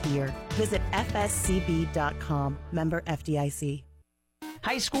starts here. Visit fscb.com. Member FDIC.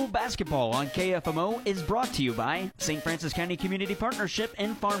 High school basketball on KFMO is brought to you by St. Francis County Community Partnership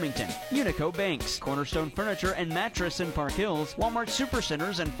in Farmington, Unico Banks, Cornerstone Furniture and Mattress in Park Hills, Walmart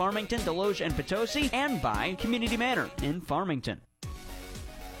Supercenters in Farmington, Deloge, and Potosi, and by Community Manor in Farmington.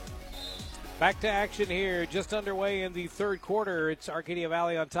 Back to action here, just underway in the third quarter. It's Arcadia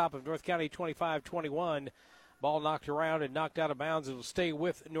Valley on top of North County 25-21. Ball knocked around and knocked out of bounds. It will stay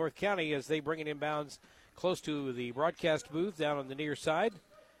with North County as they bring it inbounds close to the broadcast booth down on the near side.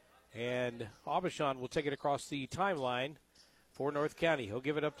 And Aubuchon will take it across the timeline for North County. He'll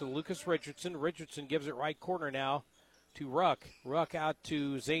give it up to Lucas Richardson. Richardson gives it right corner now to Ruck. Ruck out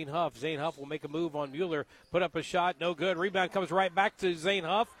to Zane Huff. Zane Huff will make a move on Mueller. Put up a shot. No good. Rebound comes right back to Zane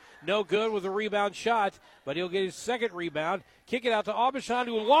Huff. No good with a rebound shot, but he'll get his second rebound. Kick it out to Aubuchon,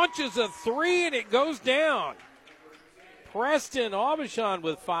 who launches a three, and it goes down. Preston Aubuchon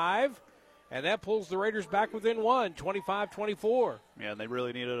with 5. And that pulls the Raiders back within 1, 25-24. Yeah, and they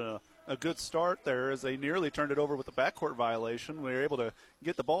really needed a good start there as they nearly turned it over with the backcourt violation. We were able to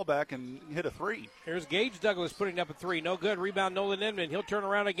get the ball back and hit a 3. Here's Gage Douglas putting up a 3. No good. Rebound Nolan Inman. He'll turn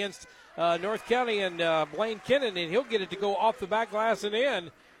around against North County and Blaine Kinnan, and he'll get it to go off the back glass and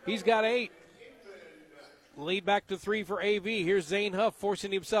in. He's got 8. Lead back to 3 for AV. Here's Zane Huff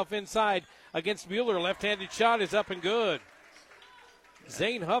forcing himself inside against Mueller. Left-handed shot is up and good.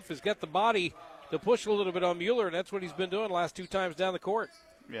 Zane Huff has got the body to push a little bit on Mueller, and that's what he's been doing the last 2 times down the court.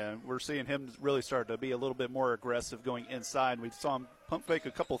 Yeah, we're seeing him really start to be a little bit more aggressive going inside. We saw him pump fake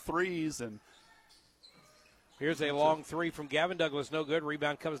a couple threes. And here's a long 3 from Gavin Douglas. No good.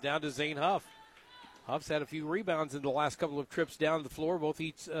 Rebound comes down to Zane Huff. Huff's had a few rebounds in the last couple of trips down the floor,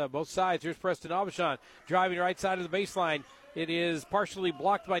 both sides. Here's Preston Aubuchon driving right side of the baseline. It is partially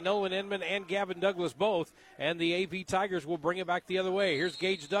blocked by Nolan Inman and Gavin Douglas both, and the AV Tigers will bring it back the other way. Here's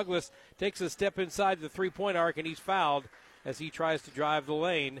Gage Douglas, takes a step inside the three-point arc, and he's fouled as he tries to drive the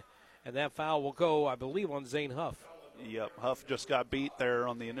lane, and that foul will go, I believe, on Zane Huff. Yep, Huff just got beat there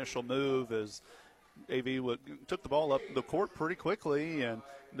on the initial move as AV took the ball up the court pretty quickly, and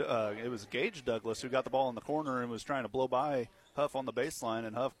it was Gage Douglas who got the ball in the corner and was trying to blow by Huff on the baseline,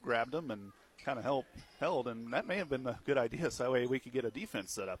 and Huff grabbed him and kind of held, and that may have been a good idea, so that way we could get a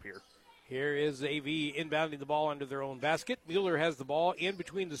defense set up here. Here is AV inbounding the ball under their own basket. Mueller has the ball in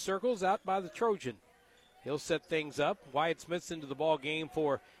between the circles out by the Trojan. He'll set things up. Wyatt Smith's into the ball game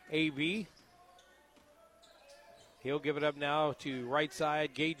for AV. He'll give it up now to right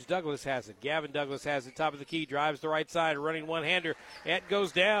side. Gage Douglas has it. Gavin Douglas has it. Top of the key. Drives the right side. Running one-hander. It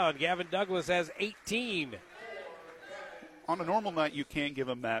goes down. Gavin Douglas has 18. On a normal night, you can't give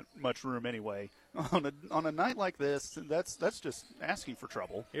him that much room anyway. On a night like this, that's just asking for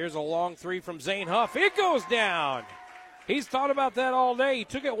trouble. Here's a long 3 from Zane Huff. It goes down. He's thought about that all day. He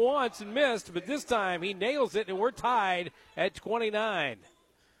took it once and missed, but this time he nails it, and we're tied at 29.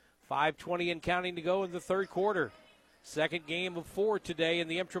 5:20 and counting to go in the third quarter. Second game of 4 today in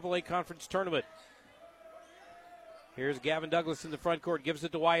the MAAA Conference Tournament. Here's Gavin Douglas in the front court, gives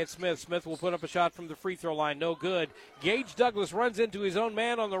it to Wyatt Smith. Smith will put up a shot from the free throw line, no good. Gage Douglas runs into his own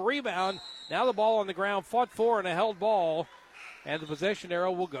man on the rebound. Now the ball on the ground, fought for and a held ball, and the possession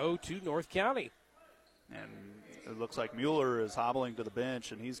arrow will go to North County. And it looks like Mueller is hobbling to the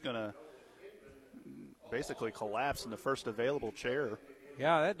bench, and he's going to basically collapse in the first available chair.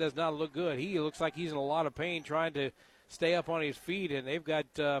 Yeah, that does not look good. He looks like he's in a lot of pain trying to stay up on his feet, and they've got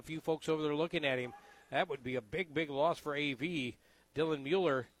a few folks over there looking at him. That would be a big, big loss for AV. Dylan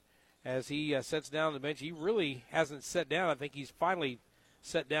Mueller, as he sets down on the bench, he really hasn't sat down. I think he's finally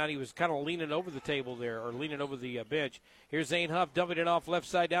sat down. He was kind of leaning over the table there, or leaning over the bench. Here's Zane Huff dumping it off left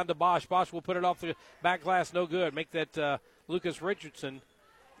side down to Bosch. Bosch will put it off the back glass, no good. Make that Lucas Richardson.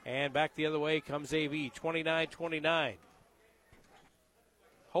 And back the other way comes AV, 29-29.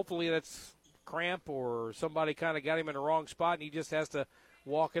 Hopefully that's cramp or somebody kind of got him in the wrong spot, and he just has to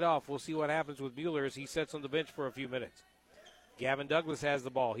walk it off. We'll see what happens with Mueller as he sits on the bench for a few minutes. Gavin Douglas has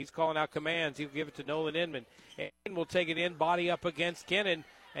the ball. He's calling out commands. He'll give it to Nolan Inman. And will take it in, body up against Kennan,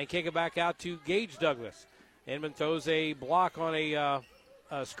 and kick it back out to Gage Douglas. Inman throws a block on a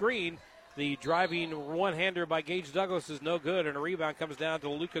screen. The driving one-hander by Gage Douglas is no good, and a rebound comes down to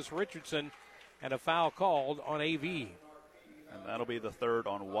Lucas Richardson, and a foul called on AV. And that'll be the third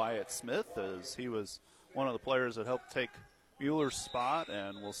on Wyatt Smith, as he was one of the players that helped take Mueller's spot,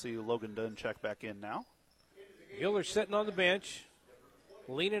 and we'll see Logan Dunn check back in now. Mueller's sitting on the bench,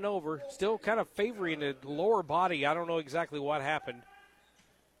 leaning over, still kind of favoring the lower body. I don't know exactly what happened,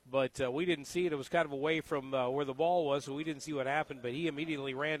 but we didn't see it. It was kind of away from where the ball was, so we didn't see what happened, but he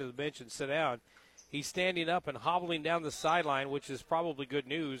immediately ran to the bench and sat down. He's standing up and hobbling down the sideline, which is probably good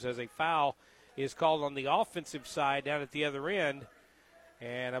news, as a foul is called on the offensive side down at the other end,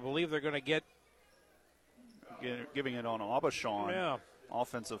 and I believe they're going to get giving it on Aubuchon. Yeah.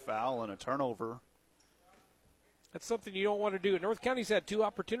 Offensive foul and a turnover. That's something you don't want to do. North County's had 2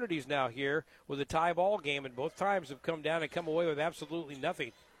 opportunities now here with a tie ball game, and both times have come down and come away with absolutely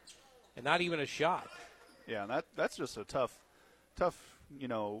nothing, and not even a shot. Yeah, and that's just a tough,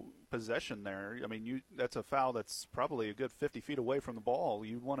 possession there. I mean, that's a foul that's probably a good 50 feet away from the ball.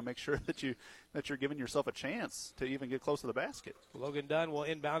 You want to make sure that you're giving yourself a chance to even get close to the basket. Logan Dunn will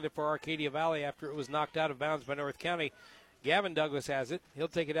inbound it for Arcadia Valley after it was knocked out of bounds by North County. Gavin Douglas has it. He'll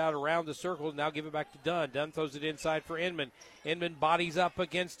take it out around the circle, now give it back to Dunn. Dunn throws it inside for Inman. Inman bodies up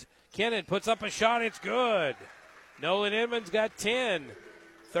against Kennan, puts up a shot, it's good. Nolan Inman's got 10.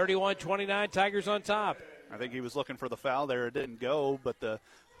 31-29, Tigers on top. I think he was looking for the foul there. It didn't go, but the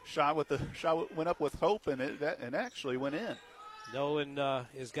shot went up with hope, and it actually went in. Nolan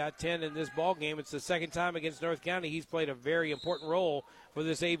has got 10 in this ball game. It's the second time against North County. He's played a very important role for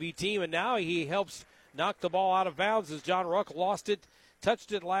this AV team, and now he helps knock the ball out of bounds as John Ruck lost it,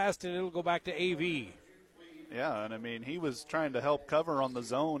 touched it last, and it'll go back to AV. Yeah, and I mean, he was trying to help cover on the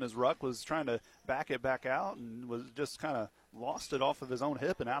zone as Ruck was trying to back it back out and was just kind of lost it off of his own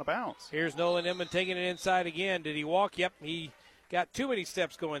hip and out of bounds. Here's Nolan Inman taking it inside again. Did he walk? Yep, he got too many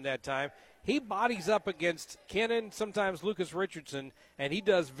steps going that time. He bodies up against Kennan, sometimes Lucas Richardson, and he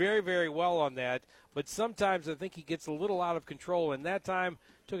does very, very well on that. But sometimes I think he gets a little out of control, and that time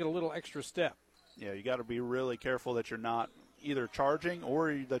took it a little extra step. Yeah, you got to be really careful that you're not either charging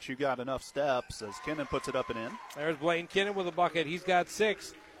or that you got enough steps as Kennan puts it up and in. There's Blaine Kennan with a bucket. He's got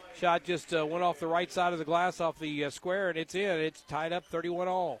 6. Shot just went off the right side of the glass off the square, and it's in. It's tied up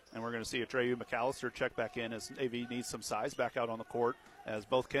 31-all. And we're going to see Atreyu McAllister check back in as AV needs some size back out on the court as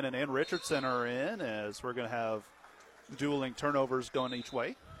both Kennan and Richardson are in, as we're going to have dueling turnovers going each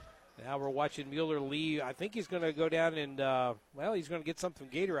way. Now we're watching Mueller leave. I think he's going to go down and, he's going to get something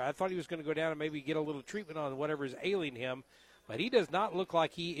from Gatorade. I thought he was going to go down and maybe get a little treatment on whatever is ailing him. But he does not look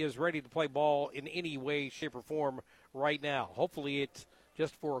like he is ready to play ball in any way, shape, or form right now. Hopefully it's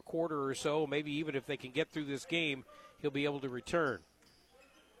just for a quarter or so. Maybe even if they can get through this game, he'll be able to return.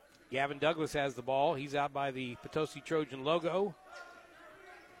 Gavin Douglas has the ball. He's out by the Potosi Trojan logo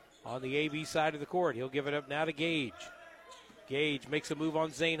on the AV side of the court. He'll give it up now to Gage. Gage makes a move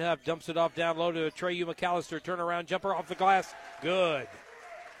on Zane Huff, dumps it off down low to Atreyu McAllister. Turnaround jumper off the glass. Good.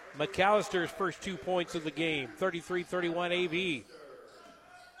 McAllister's first 2 points of the game. 33-31 AV.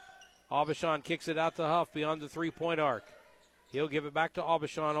 Aubuchon kicks it out to Huff beyond the three-point arc. He'll give it back to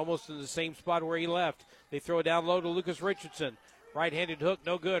Aubuchon almost in the same spot where he left. They throw it down low to Lucas Richardson. Right-handed hook,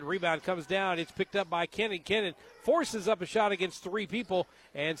 no good. Rebound comes down. It's picked up by Kennan. Kennan forces up a shot against 3 people,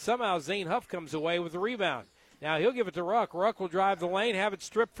 and somehow Zane Huff comes away with the rebound. Now he'll give it to Ruck. Ruck will drive the lane, have it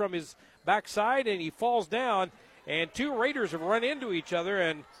stripped from his backside, and he falls down. And 2 Raiders have run into each other,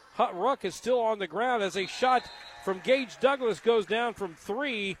 and Ruck is still on the ground as a shot from Gage Douglas goes down from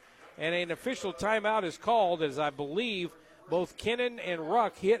 3, and an official timeout is called as I believe both Kennan and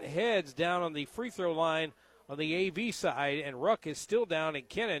Ruck hit heads down on the free throw line on the AV side, and Ruck is still down, and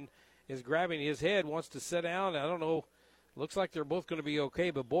Kennan is grabbing his head, wants to sit down. I don't know. Looks like they're both going to be okay,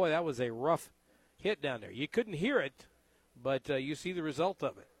 but boy, that was a rough hit down there. You couldn't hear it, but you see the result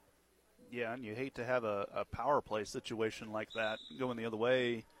of it. Yeah, and you hate to have a power play situation like that going the other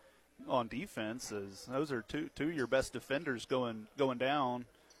way on defense, as those are two of your best defenders going down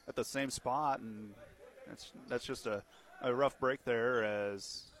at the same spot, and that's just a rough break there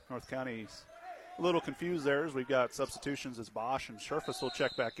as North County's a little confused there as we've got substitutions as Bosch and Scherfus will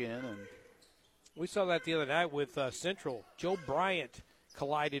check back in. And we saw that the other night with Central. Joe Bryant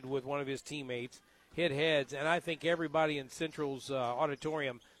collided with one of his teammates, hit heads, and I think everybody in Central's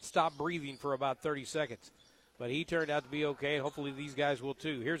auditorium stopped breathing for about 30 seconds. But he turned out to be okay, and hopefully these guys will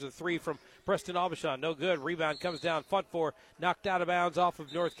too. Here's a 3 from Preston Aubuchon. No good. Rebound comes down. Fought for, knocked out of bounds off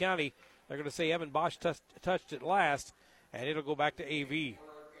of North County. They're going to say Evan Bosch touched it last, and it'll go back to AV.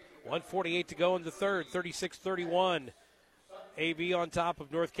 1:48 to go in the third, 36-31. AV on top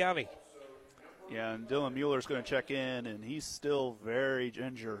of North County. Yeah, and Dylan Mueller's going to check in, and he's still very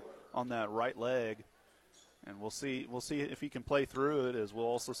ginger on that right leg. And we'll see if he can play through it, as we'll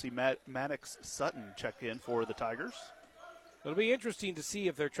also see Maddox Sutton check in for the Tigers. It'll be interesting to see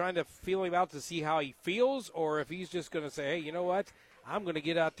if they're trying to feel him out to see how he feels, or if he's just going to say, hey, you know what? I'm going to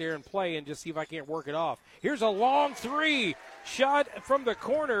get out there and play and just see if I can't work it off. Here's a long three shot from the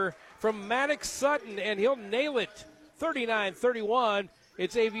corner from Maddox Sutton, and he'll nail it. 39-31.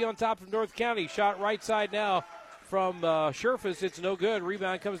 It's AV on top of North County. Shot right side now from Scherfus. It's no good.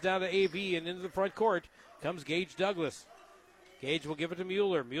 Rebound comes down to AV, and into the front court comes Gage Douglas. Gage will give it to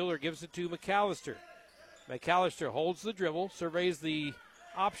Mueller. Mueller gives it to McAllister. McAllister holds the dribble, surveys the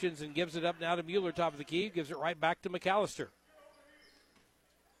options, and gives it up now to Mueller, top of the key. Gives it right back to McAllister.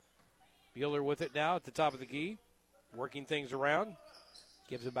 Mueller with it now at the top of the key, working things around.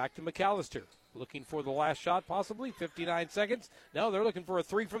 Gives it back to McAllister. Looking for the last shot, possibly. 59 seconds. No, they're looking for a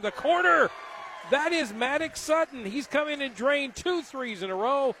three from the corner. That is Maddox Sutton. He's come in and drained 2 threes in a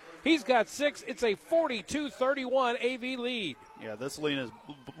row. He's got 6. It's a 42-31 AV lead. Yeah, this lead has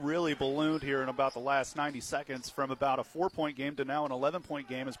really ballooned here in about the last 90 seconds, from about a 4-point game to now an 11-point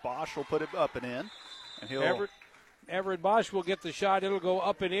game, as Bosch will put it up and in. And he'll Everett Bosch will get the shot. It'll go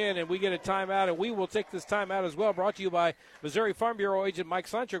up and in, and we get a timeout, and we will take this timeout as well. Brought to you by Missouri Farm Bureau agent Mike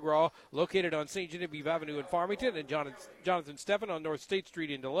Sanchograw, located on St. Genevieve Avenue in Farmington, and Jonathan Steffen on North State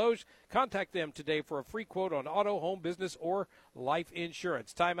Street in Deloge. Contact them today for a free quote on auto, home, business, or life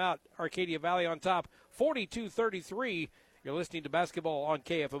insurance. Timeout, Arcadia Valley on top, 42-33. You're listening to basketball on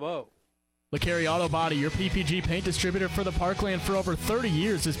KFMO. LeCarry Auto Body, your PPG paint distributor for the Parkland for over 30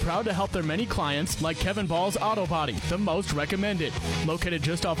 years, is proud to help their many clients like Kevin Ball's Auto Body, the most recommended. Located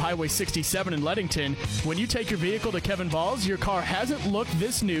just off Highway 67 in Leadington, when you take your vehicle to Kevin Ball's, your car hasn't looked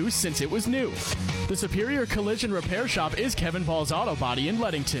this new since it was new. The Superior Collision Repair Shop is Kevin Ball's Auto Body in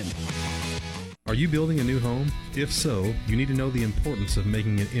Leadington. Are you building a new home? If so, you need to know the importance of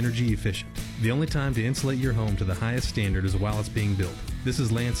making it energy efficient. The only time to insulate your home to the highest standard is while it's being built. This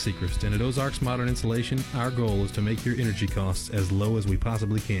is Lance Seacrest, and at Ozarks Modern Insulation, our goal is to make your energy costs as low as we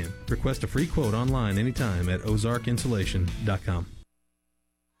possibly can. Request a free quote online anytime at ozarkinsulation.com.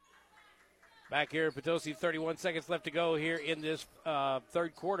 Back here at Potosi, 31 seconds left to go here in this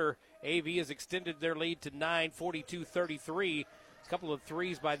third quarter. AV has extended their lead to 9, 42-33. A couple of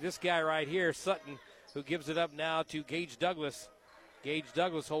threes by this guy right here, Sutton, who gives it up now to Gage Douglas. Gage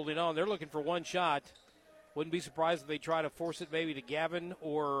Douglas holding on. They're looking for one shot. Wouldn't be surprised if they try to force it maybe to Gavin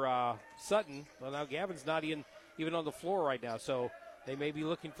or Sutton. Well, now Gavin's not even on the floor right now, so they may be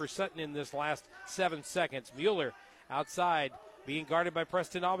looking for Sutton in this last 7 seconds. Mueller outside, being guarded by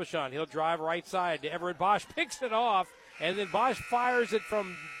Preston Aubuchon. He'll drive right side to Everett Bosch, picks it off, and then Bosch fires it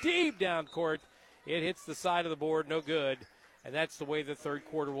from deep down court. It hits the side of the board, no good. And that's the way the third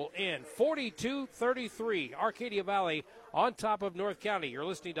quarter will end. 42-33, Arcadia Valley on top of North County. You're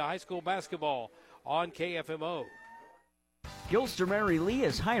listening to high school basketball on KFMO. Gilster Mary Lee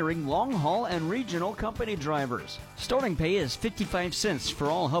is hiring long-haul and regional company drivers. Starting pay is 55 cents for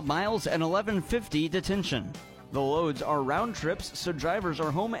all hub miles and $11.50 detention. The loads are round trips, so drivers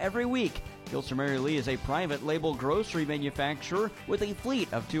are home every week. Gilster Mary Lee is a private label grocery manufacturer with a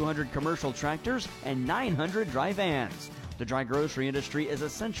fleet of 200 commercial tractors and 900 dry vans. The dry grocery industry is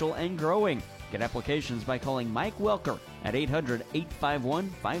essential and growing. Get applications by calling Mike Welker at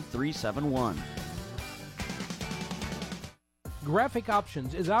 800-851-5371. Graphic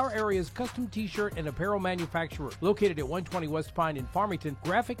Options is our area's custom t-shirt and apparel manufacturer. Located at 120 West Pine in Farmington,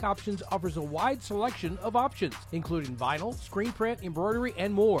 Graphic Options offers a wide selection of options, including vinyl, screen print, embroidery,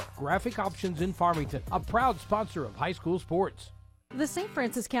 and more. Graphic Options in Farmington, a proud sponsor of high school sports. The St.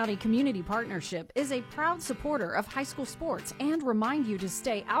 Francis County Community Partnership is a proud supporter of high school sports and remind you to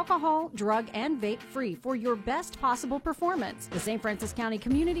stay alcohol, drug, and vape free for your best possible performance. The St. Francis County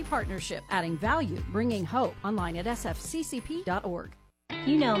Community Partnership, adding value, bringing hope. Online at sfccp.org.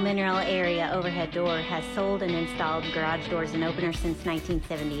 You know Mineral Area Overhead Door has sold and installed garage doors and openers since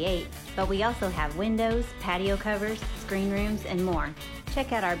 1978, but we also have windows, patio covers, screen rooms, and more.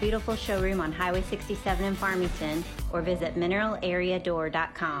 Check out our beautiful showroom on Highway 67 in Farmington or visit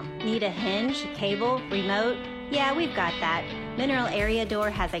mineralareadoor.com. Need a hinge, cable, remote? Yeah, we've got that. Mineral Area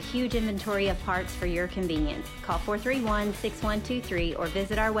Door has a huge inventory of parts for your convenience. Call 431-6123 or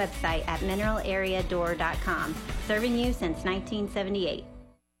visit our website at mineralareadoor.com. Serving you since 1978.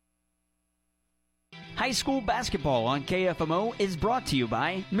 High school basketball on KFMO is brought to you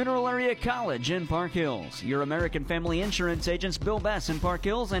by Mineral Area College in Park Hills, your American Family Insurance agents Bill Bess in Park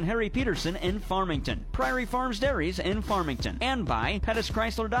Hills and Harry Peterson in Farmington, Prairie Farms Dairies in Farmington, and by Pettis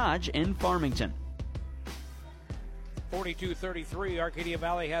Chrysler Dodge in Farmington. 42-33, Arcadia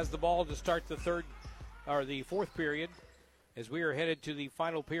Valley has the ball to start the fourth period. as we are headed to the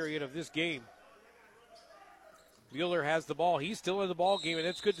final period of this game. Mueller has the ball. He's still in the ball game, and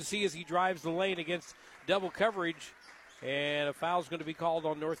it's good to see as he drives the lane against double coverage, and a foul's going to be called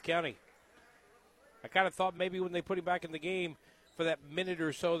on North County. I kind of thought maybe when they put him back in the game for that minute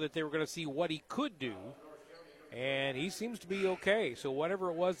or so that they were going to see what he could do, and he seems to be okay. So whatever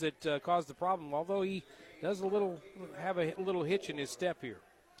it was that caused the problem, although he does have a little hitch in his step here.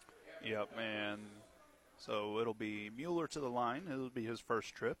 Yep, and so it'll be Mueller to the line. It'll be his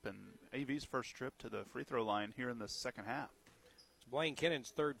first trip, and AV's first trip to the free throw line here in the second half. It's Blaine Kinnon's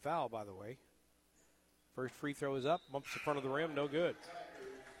third foul, by the way. First free throw is up, bumps the front of the rim, no good.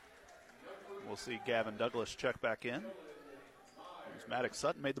 We'll see Gavin Douglas check back in. Maddox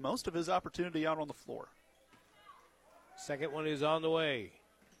Sutton made the most of his opportunity out on the floor. Second one is on the way.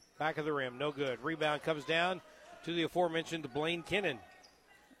 Back of the rim, no good. Rebound comes down to the aforementioned Blaine Kinnon.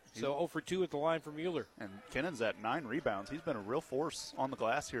 So 0 for 2 at the line for Mueller. And Kinnon's at 9 rebounds. He's been a real force on the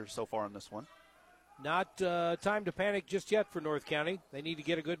glass here so far in this one. Not time to panic just yet for North County. They need to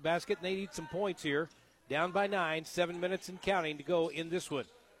get a good basket, and they need some points here. Down by 9, 7 minutes and counting to go in this one.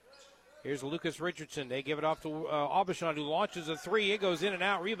 Here's Lucas Richardson. They give it off to Aubuchon, who launches a three. It goes in and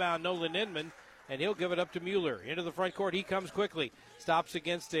out. Rebound, Nolan Inman, and he'll give it up to Mueller. Into the front court, he comes quickly. Stops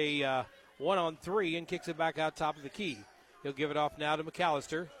against a 1-on-3 and kicks it back out top of the key. He'll give it off now to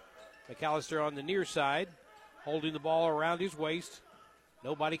McAllister. McAllister on the near side, holding the ball around his waist.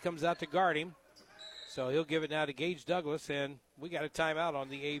 Nobody comes out to guard him. So he'll give it now to Gage Douglas, and we got a timeout on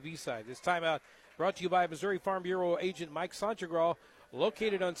the AV side. This timeout brought to you by Missouri Farm Bureau agent Mike Sanchagraw,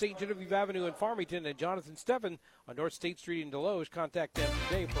 located on St. Genevieve Avenue in Farmington, and Jonathan Steffen on North State Street in Deloge. Contact them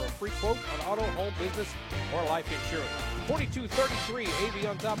today for a free quote on auto, home, business, or life insurance. 42-33, AV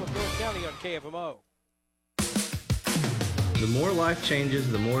on top of North County on KFMO. The more life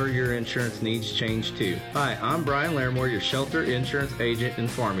changes, the more your insurance needs change too. Hi, I'm Brian Larimore, your shelter insurance agent in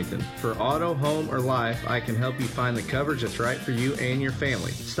Farmington. For auto, home, or life, I can help you find the coverage that's right for you and your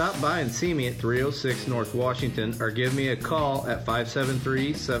family. Stop by and see me at 306 North Washington or give me a call at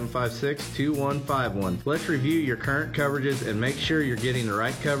 573-756-2151. Let's review your current coverages and make sure you're getting the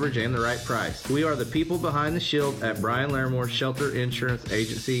right coverage and the right price. We are the people behind the shield at Brian Larimore Shelter Insurance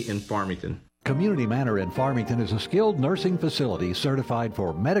Agency in Farmington. Community Manor in Farmington is a skilled nursing facility certified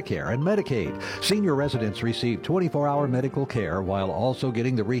for Medicare and Medicaid. Senior residents receive 24-hour medical care while also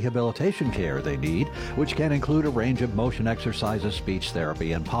getting the rehabilitation care they need, which can include a range of motion exercises, speech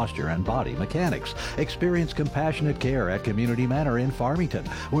therapy, and posture and body mechanics. Experience compassionate care at Community Manor in Farmington,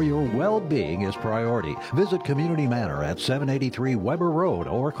 where your well-being is priority. Visit Community Manor at 783 Weber Road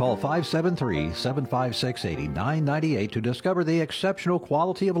or call 573-756-8998 to discover the exceptional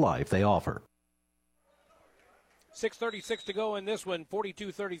quality of life they offer. 6:36 to go in this one.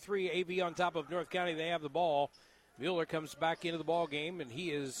 42-33, AV on top of North County. They have the ball. Mueller comes back into the ball game, and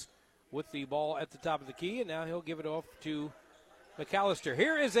he is with the ball at the top of the key, and now he'll give it off to McAllister.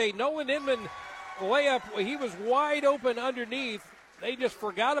 Here is a Nolan Inman layup. He was wide open underneath. They just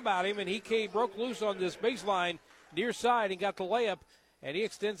forgot about him, and he broke loose on this baseline near side and got the layup, and he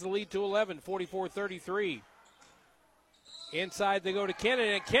extends the lead to 11, 44-33. Inside they go to Kennon,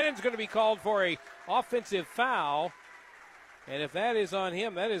 and Kennon's going to be called for a offensive foul. And if that is on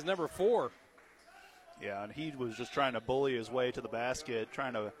him, that is number 4. Yeah, and he was just trying to bully his way to the basket,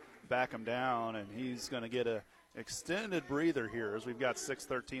 trying to back him down, and he's going to get an extended breather here as we've got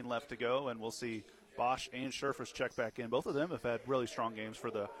 6:13 left to go, and we'll see Bosch and Scherfers check back in. Both of them have had really strong games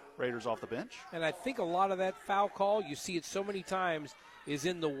for the Raiders off the bench. And I think a lot of that foul call, you see it so many times, is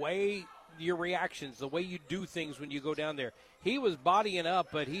in the way your reactions, the way you do things when you go down there. He was bodying up,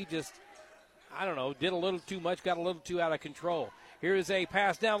 but he just, I don't know, did a little too much, got a little too out of control. Here is a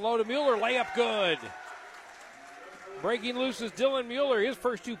pass down low to Mueller, layup good. Breaking loose is Dylan Mueller, his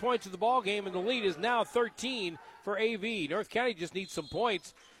first 2 points of the ball game, and the lead is now 13 for AV. North County just needs some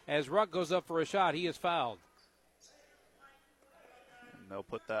points as Ruck goes up for a shot. He is fouled. And they'll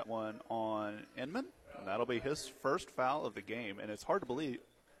put that one on Inman, and that'll be his first foul of the game, and it's hard to believe.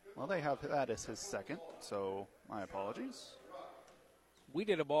 Well, they have that as his second, so my apologies. We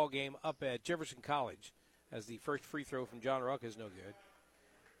did a ball game up at Jefferson College as the first free throw from John Ruck is no good.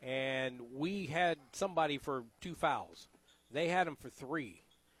 And we had somebody for 2 fouls. They had him for 3.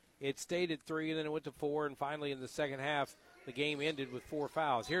 It stayed at 3, and then it went to 4, and finally in the second half, the game ended with 4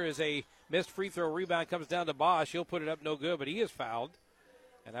 fouls. Here is a missed free throw. Rebound comes down to Bosch. He'll put it up no good, but he is fouled.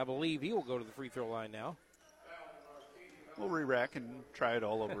 And I believe he will go to the free throw line now. We'll re-rack and try it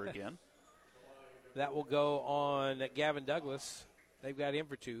all over again. That will go on Gavin Douglas. They've got him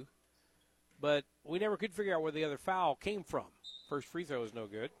for 2. But we never could figure out where the other foul came from. First free throw is no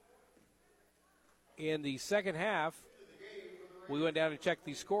good. In the second half, we went down and checked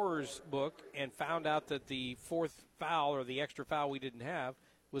the scorer's book and found out that the fourth foul, or the extra foul we didn't have,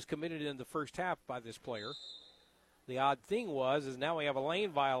 was committed in the first half by this player. The odd thing is now we have a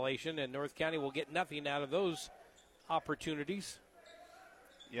lane violation, and North County will get nothing out of those opportunities.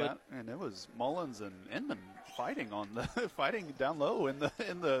 Yeah, and it was Mullins and Inman fighting on the fighting down low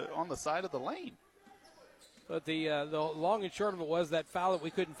on the side of the lane. But the long and short of it was that foul that we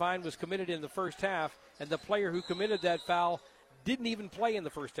couldn't find was committed in the first half, and the player who committed that foul didn't even play in the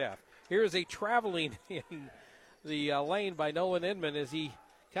first half. Here is a traveling in the lane by Nolan Inman as he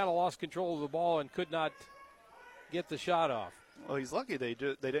kind of lost control of the ball and could not get the shot off. Well, he's lucky they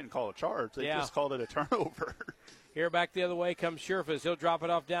didn't call a charge. They just called it a turnover. Here back the other way comes Scherfus. He'll drop it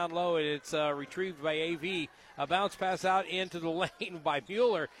off down low, and it's retrieved by AV. A bounce pass out into the lane by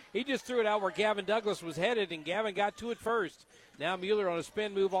Mueller. He just threw it out where Gavin Douglas was headed, and Gavin got to it first. Now Mueller on a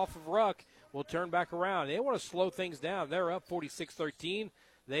spin move off of Ruck will turn back around. They want to slow things down. They're up 46-13.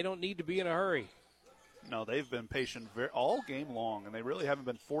 They don't need to be in a hurry. No, they've been patient all game long, and they really haven't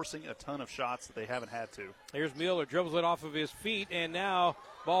been forcing a ton of shots that they haven't had to. Here's Mueller, dribbles it off of his feet, and now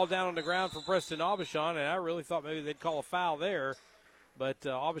ball down on the ground for Preston Aubuchon, and I really thought maybe they'd call a foul there. But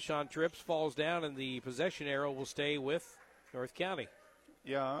Aubuchon trips, falls down, and the possession arrow will stay with North County.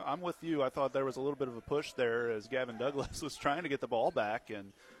 Yeah, I'm with you. I thought there was a little bit of a push there as Gavin Douglas was trying to get the ball back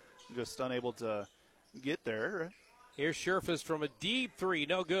and just unable to get there. Here's Scherfus from a deep three.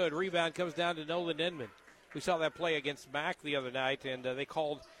 No good. Rebound comes down to Nolan Inman. We saw that play against Mack the other night, and they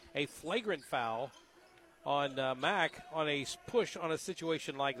called a flagrant foul on Mack on a push on a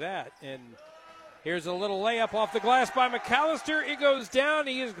situation like that. And here's a little layup off the glass by McAllister. It goes down.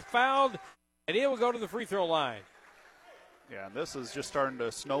 He is fouled, and he will go to the free throw line. Yeah, this is just starting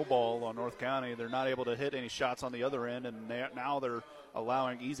to snowball on North County. They're not able to hit any shots on the other end, and now they're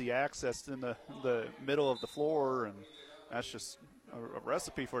allowing easy access in the middle of the floor, and that's just a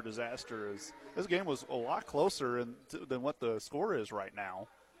recipe for disaster. This game was a lot closer than what the score is right now.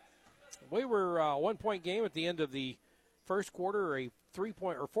 We were a 1-point game at the end of the first quarter, a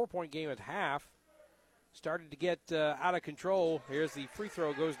 3-point or 4-point game at half. Started to get out of control. Here's the free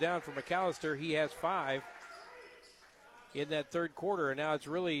throw goes down for McAllister. He has 5 in that third quarter, and now it's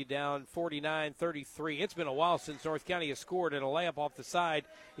really down 49-33. It's been a while since North County has scored, and a layup off the side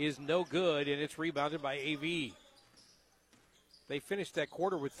is no good, and it's rebounded by AV. They finished that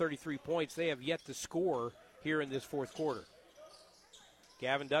quarter with 33 points. They have yet to score here in this fourth quarter.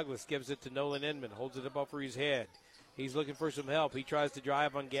 Gavin Douglas gives it to Nolan Inman, holds it up over his head. He's looking for some help. He tries to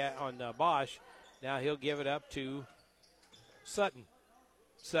drive on Bosch. Now he'll give it up to Sutton.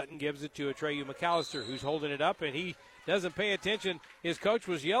 Sutton gives it to Atreyu McAllister, who's holding it up, and he doesn't pay attention. His coach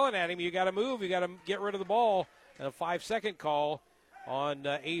was yelling at him, you got to move, you got to get rid of the ball. And a 5-second call on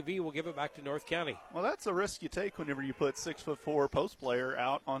AV will give it back to North County. Well, that's a risk you take whenever you put 6'4" post player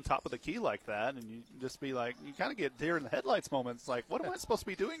out on top of the key like that, and you just be like, you kind of get deer in the headlights moments, like, what am I supposed to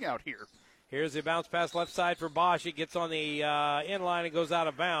be doing out here? Here's a bounce pass left side for Bosch. It gets on the end line and goes out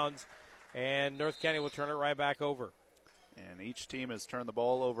of bounds, and North County will turn it right back over. And each team has turned the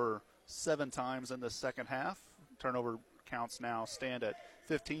ball over 7 times in the second half. Turnover counts now stand at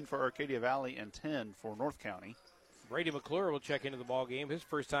 15 for Arcadia Valley and 10 for North County. Brady McClure will check into the ball game, his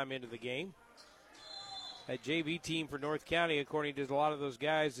first time into the game. That JV team for North County, according to a lot of those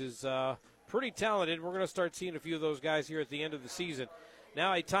guys, is pretty talented. We're going to start seeing a few of those guys here at the end of the season.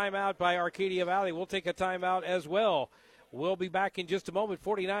 Now a timeout by Arcadia Valley. We'll take a timeout as well. We'll be back in just a moment.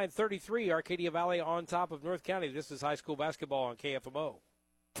 49-33, Arcadia Valley on top of North County. This is high school basketball on KFMO.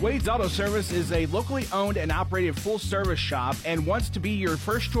 Wade's Auto Service is a locally owned and operated full-service shop and wants to be your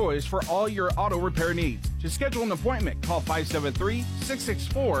first choice for all your auto repair needs. To schedule an appointment, call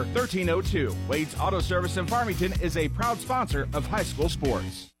 573-664-1302. Wade's Auto Service in Farmington is a proud sponsor of high school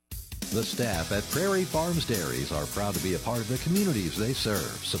sports. The staff at Prairie Farms Dairies are proud to be a part of the communities they serve,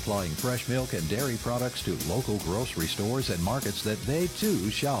 supplying fresh milk and dairy products to local grocery stores and markets that they too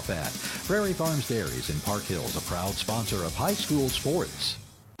shop at. Prairie Farms Dairies in Park Hills, a proud sponsor of high school sports.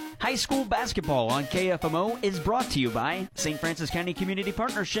 High school basketball on KFMO is brought to you by St. Francis County Community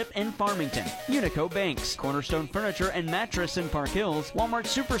Partnership in Farmington, Unico Banks, Cornerstone Furniture and Mattress in Park Hills, Walmart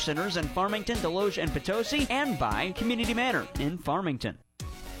Supercenters in Farmington, Deloge, and Potosi, and by Community Manor in Farmington.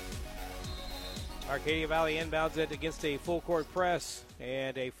 Arcadia Valley inbounds it against a full court press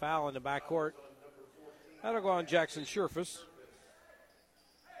and a foul in the backcourt. That'll go on Jackson Scherfus.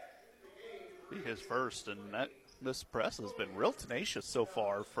 Be his first, and this press has been real tenacious so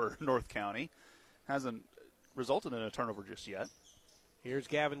far for North County. Hasn't resulted in a turnover just yet. Here's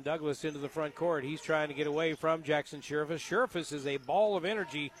Gavin Douglas into the front court. He's trying to get away from Jackson Scherfus. Scherfus is a ball of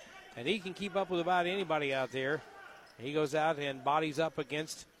energy, and he can keep up with about anybody out there. He goes out and bodies up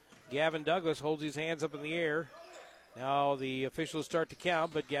against Gavin Douglas, holds his hands up in the air. Now the officials start to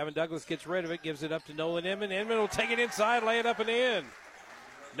count, but Gavin Douglas gets rid of it, gives it up to Nolan Inman. Inman will take it inside, lay it up and in.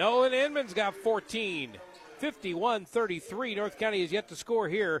 Nolan Inman's got 14. 51-33. North County is yet to score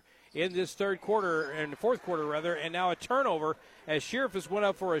here in this fourth quarter, and now a turnover as Sheriffus went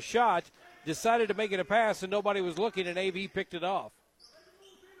up for a shot, decided to make it a pass, and nobody was looking, and AV picked it off.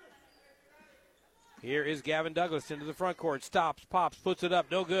 Here is Gavin Douglas into the front court. Stops, pops, puts it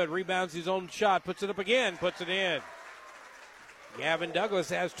up. No good. Rebounds his own shot. Puts it up again. Puts it in. Gavin Douglas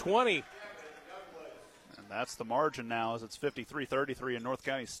has 20. And that's the margin now as it's 53-33, and North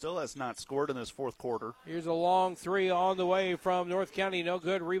County still has not scored in this fourth quarter. Here's a long three on the way from North County. No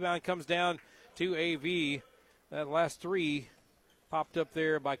good. Rebound comes down to AV. That last three popped up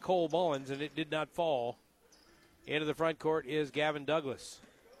there by Cole Mullins, and it did not fall. Into the front court is Gavin Douglas.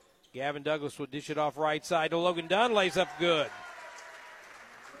 Gavin Douglas will dish it off right side to Logan Dunn. Lays up good.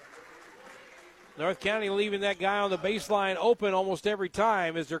 North County leaving that guy on the baseline open almost every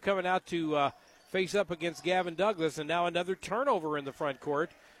time as they're coming out to face up against Gavin Douglas. And now another turnover in the front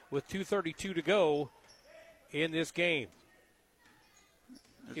court with 2:32 to go in this game.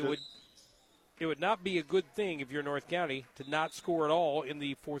 It would not be a good thing if you're North County to not score at all in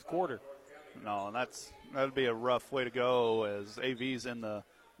the fourth quarter. No, and that would be a rough way to go as AV's in the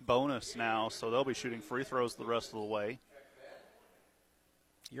bonus now, so they'll be shooting free throws the rest of the way.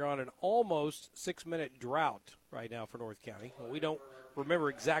 You're on an almost 6-minute drought right now for North County. We don't remember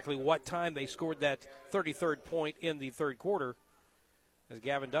exactly what time they scored that 33rd point in the third quarter. As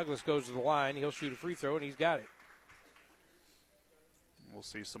Gavin Douglas goes to the line, he'll shoot a free throw, and he's got it. We'll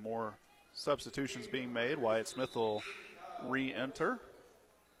see some more substitutions being made. Wyatt Smith will re-enter.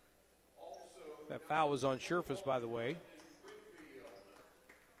 That foul was on Sherfus, by the way.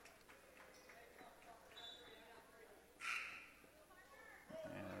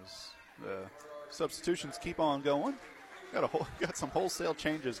 The substitutions keep on going. Got some wholesale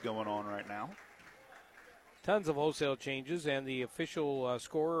changes going on right now. Tons of wholesale changes, and the official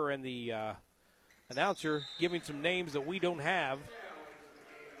scorer and the announcer giving some names that we don't have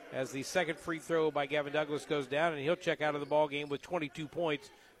as the second free throw by Gavin Douglas goes down, and he'll check out of the ball game with 22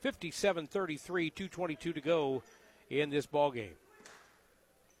 points, 57-33, 2:22 to go in this ball game.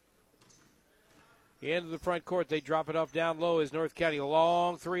 Into the front court, they drop it off down low as North County. A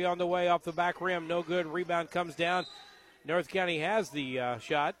long three on the way off the back rim. No good. Rebound comes down. North County has the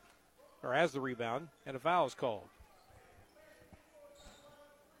shot, or has the rebound, and a foul is called.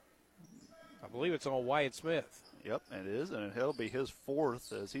 I believe it's on Wyatt Smith. Yep, it is, and it'll be his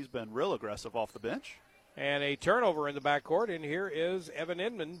fourth as he's been real aggressive off the bench. And a turnover in the backcourt, and here is Evan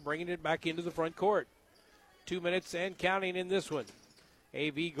Inman bringing it back into the front court. 2 minutes and counting in this one.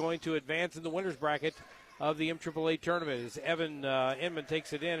 AV going to advance in the winner's bracket of the MAAA tournament as Evan Inman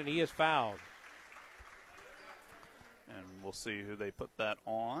takes it in, and he is fouled. And we'll see who they put that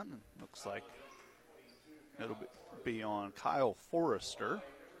on. Looks like it'll be on Kyle Forrester,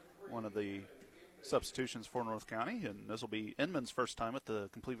 one of the substitutions for North County, and this will be Inman's first time at the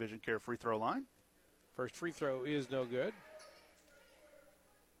Complete Vision Care free throw line. First free throw is no good.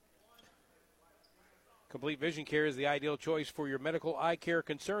 Complete Vision Care is the ideal choice for your medical eye care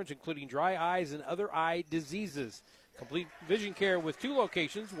concerns, including dry eyes and other eye diseases. Complete Vision Care with 2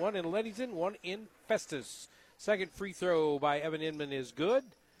 locations, one in Leadington, one in Festus. Second free throw by Evan Inman is good.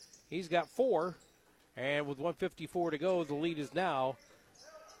 He's got 4, and with 1:54 to go, the lead is now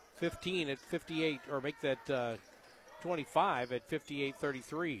 15 at 58, or make that 25 at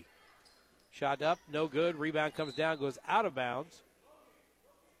 58-33. Shot up, no good. Rebound comes down, goes out of bounds.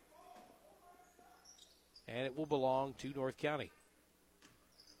 And it will belong to North County.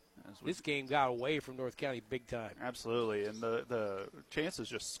 This game got away from North County big time. Absolutely, and the chances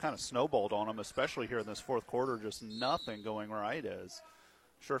just kind of snowballed on them, especially here in this fourth quarter. Just nothing going right as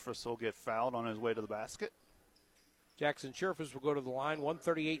Sherfus will get fouled on his way to the basket. Jackson Sherfus will go to the line.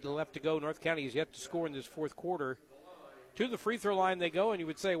 1:38 left to go. North County is yet to score in this fourth quarter. To the free throw line they go, and you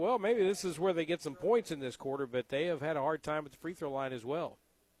would say, well, maybe this is where they get some points in this quarter, but they have had a hard time at the free throw line as well.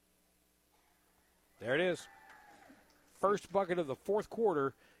 There it is. First bucket of the fourth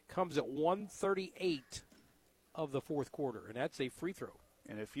quarter comes at 1:38 of the fourth quarter, and that's a free throw.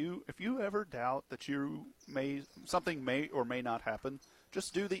 And if you ever doubt that something may or may not happen,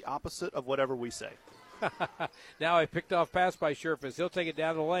 just do the opposite of whatever we say. Now a picked off pass by Sherfus. He'll take it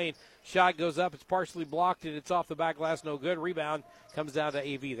down the lane. Shot goes up. It's partially blocked, and it's off the back glass. No good. Rebound comes down to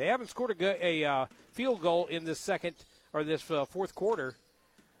AV. They haven't scored a field goal in this fourth quarter.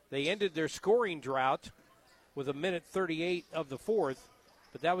 They ended their scoring drought with 1:38 of the fourth,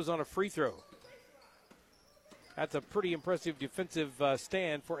 but that was on a free throw. That's a pretty impressive defensive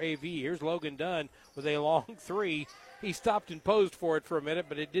stand for AV. Here's Logan Dunn with a long three. He stopped and posed for it for a minute,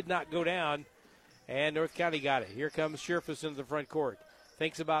 but it did not go down, and North County got it. Here comes Scherfus into the front court.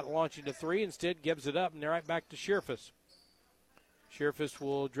 Thinks about launching a three, instead gives it up, and they're right back to Scherfus. Scherfus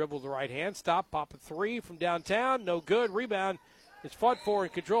will dribble the right hand, stop, pop a three from downtown. No good. Rebound is fought for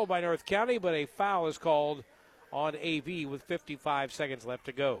and controlled by North County, but a foul is called on AV with 55 seconds left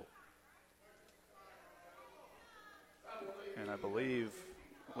to go. And I believe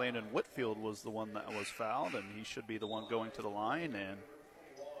Landon Whitfield was the one that was fouled, and he should be the one going to the line, and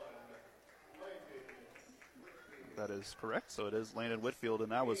that is correct. So it is Landon Whitfield,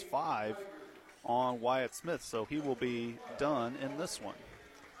 and that was 5 on Wyatt Smith, so he will be done in this one.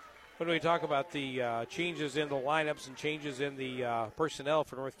 When we talk about the changes in the lineups and changes in the personnel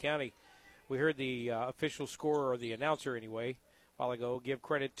for North County, we heard the official scorer, or the announcer anyway, a while ago, give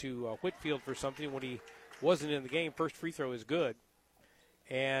credit to Whitfield for something when he wasn't in the game. First free throw is good.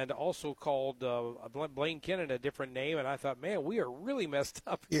 And also called Blaine Kennan a different name, and I thought, man, we are really messed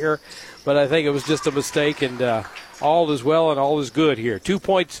up here. But I think it was just a mistake, and all is well and all is good here. 2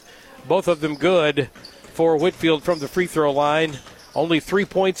 points, both of them good for Whitfield from the free throw line. Only 3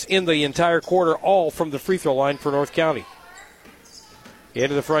 points in the entire quarter, all from the free throw line for North County.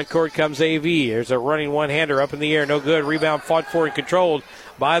 Into the front court comes AV. There's a running one-hander up in the air. No good. Rebound fought for and controlled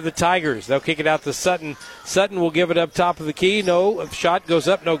by the Tigers. They'll kick it out to Sutton. Sutton will give it up top of the key. No. Shot goes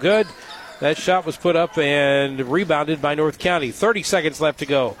up. No good. That shot was put up and rebounded by North County. 30 seconds left to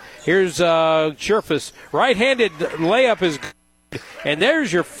go. Here's Scherfus. Right-handed layup is good. And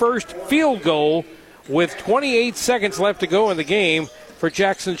there's your first field goal with 28 seconds left to go in the game for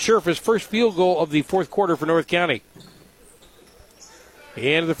Jackson Scherfus. First field goal of the fourth quarter for North County.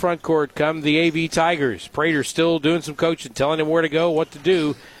 Into the front court come the AV Tigers. Prater still doing some coaching, telling them where to go, what to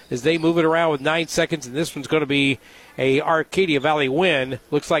do as they move it around with 9 seconds, and this one's going to be a Arcadia Valley win.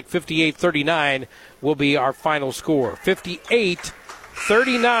 Looks like 58-39 will be our final score.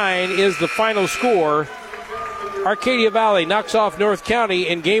 58-39 is the final score. Arcadia Valley knocks off North County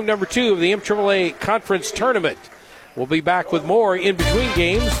in game number 2 of the MAAA Conference Tournament. We'll be back with more in between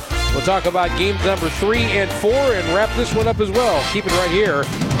games. We'll talk about games number 3 and 4 and wrap this one up as well. Keep it right here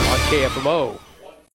on KFMO.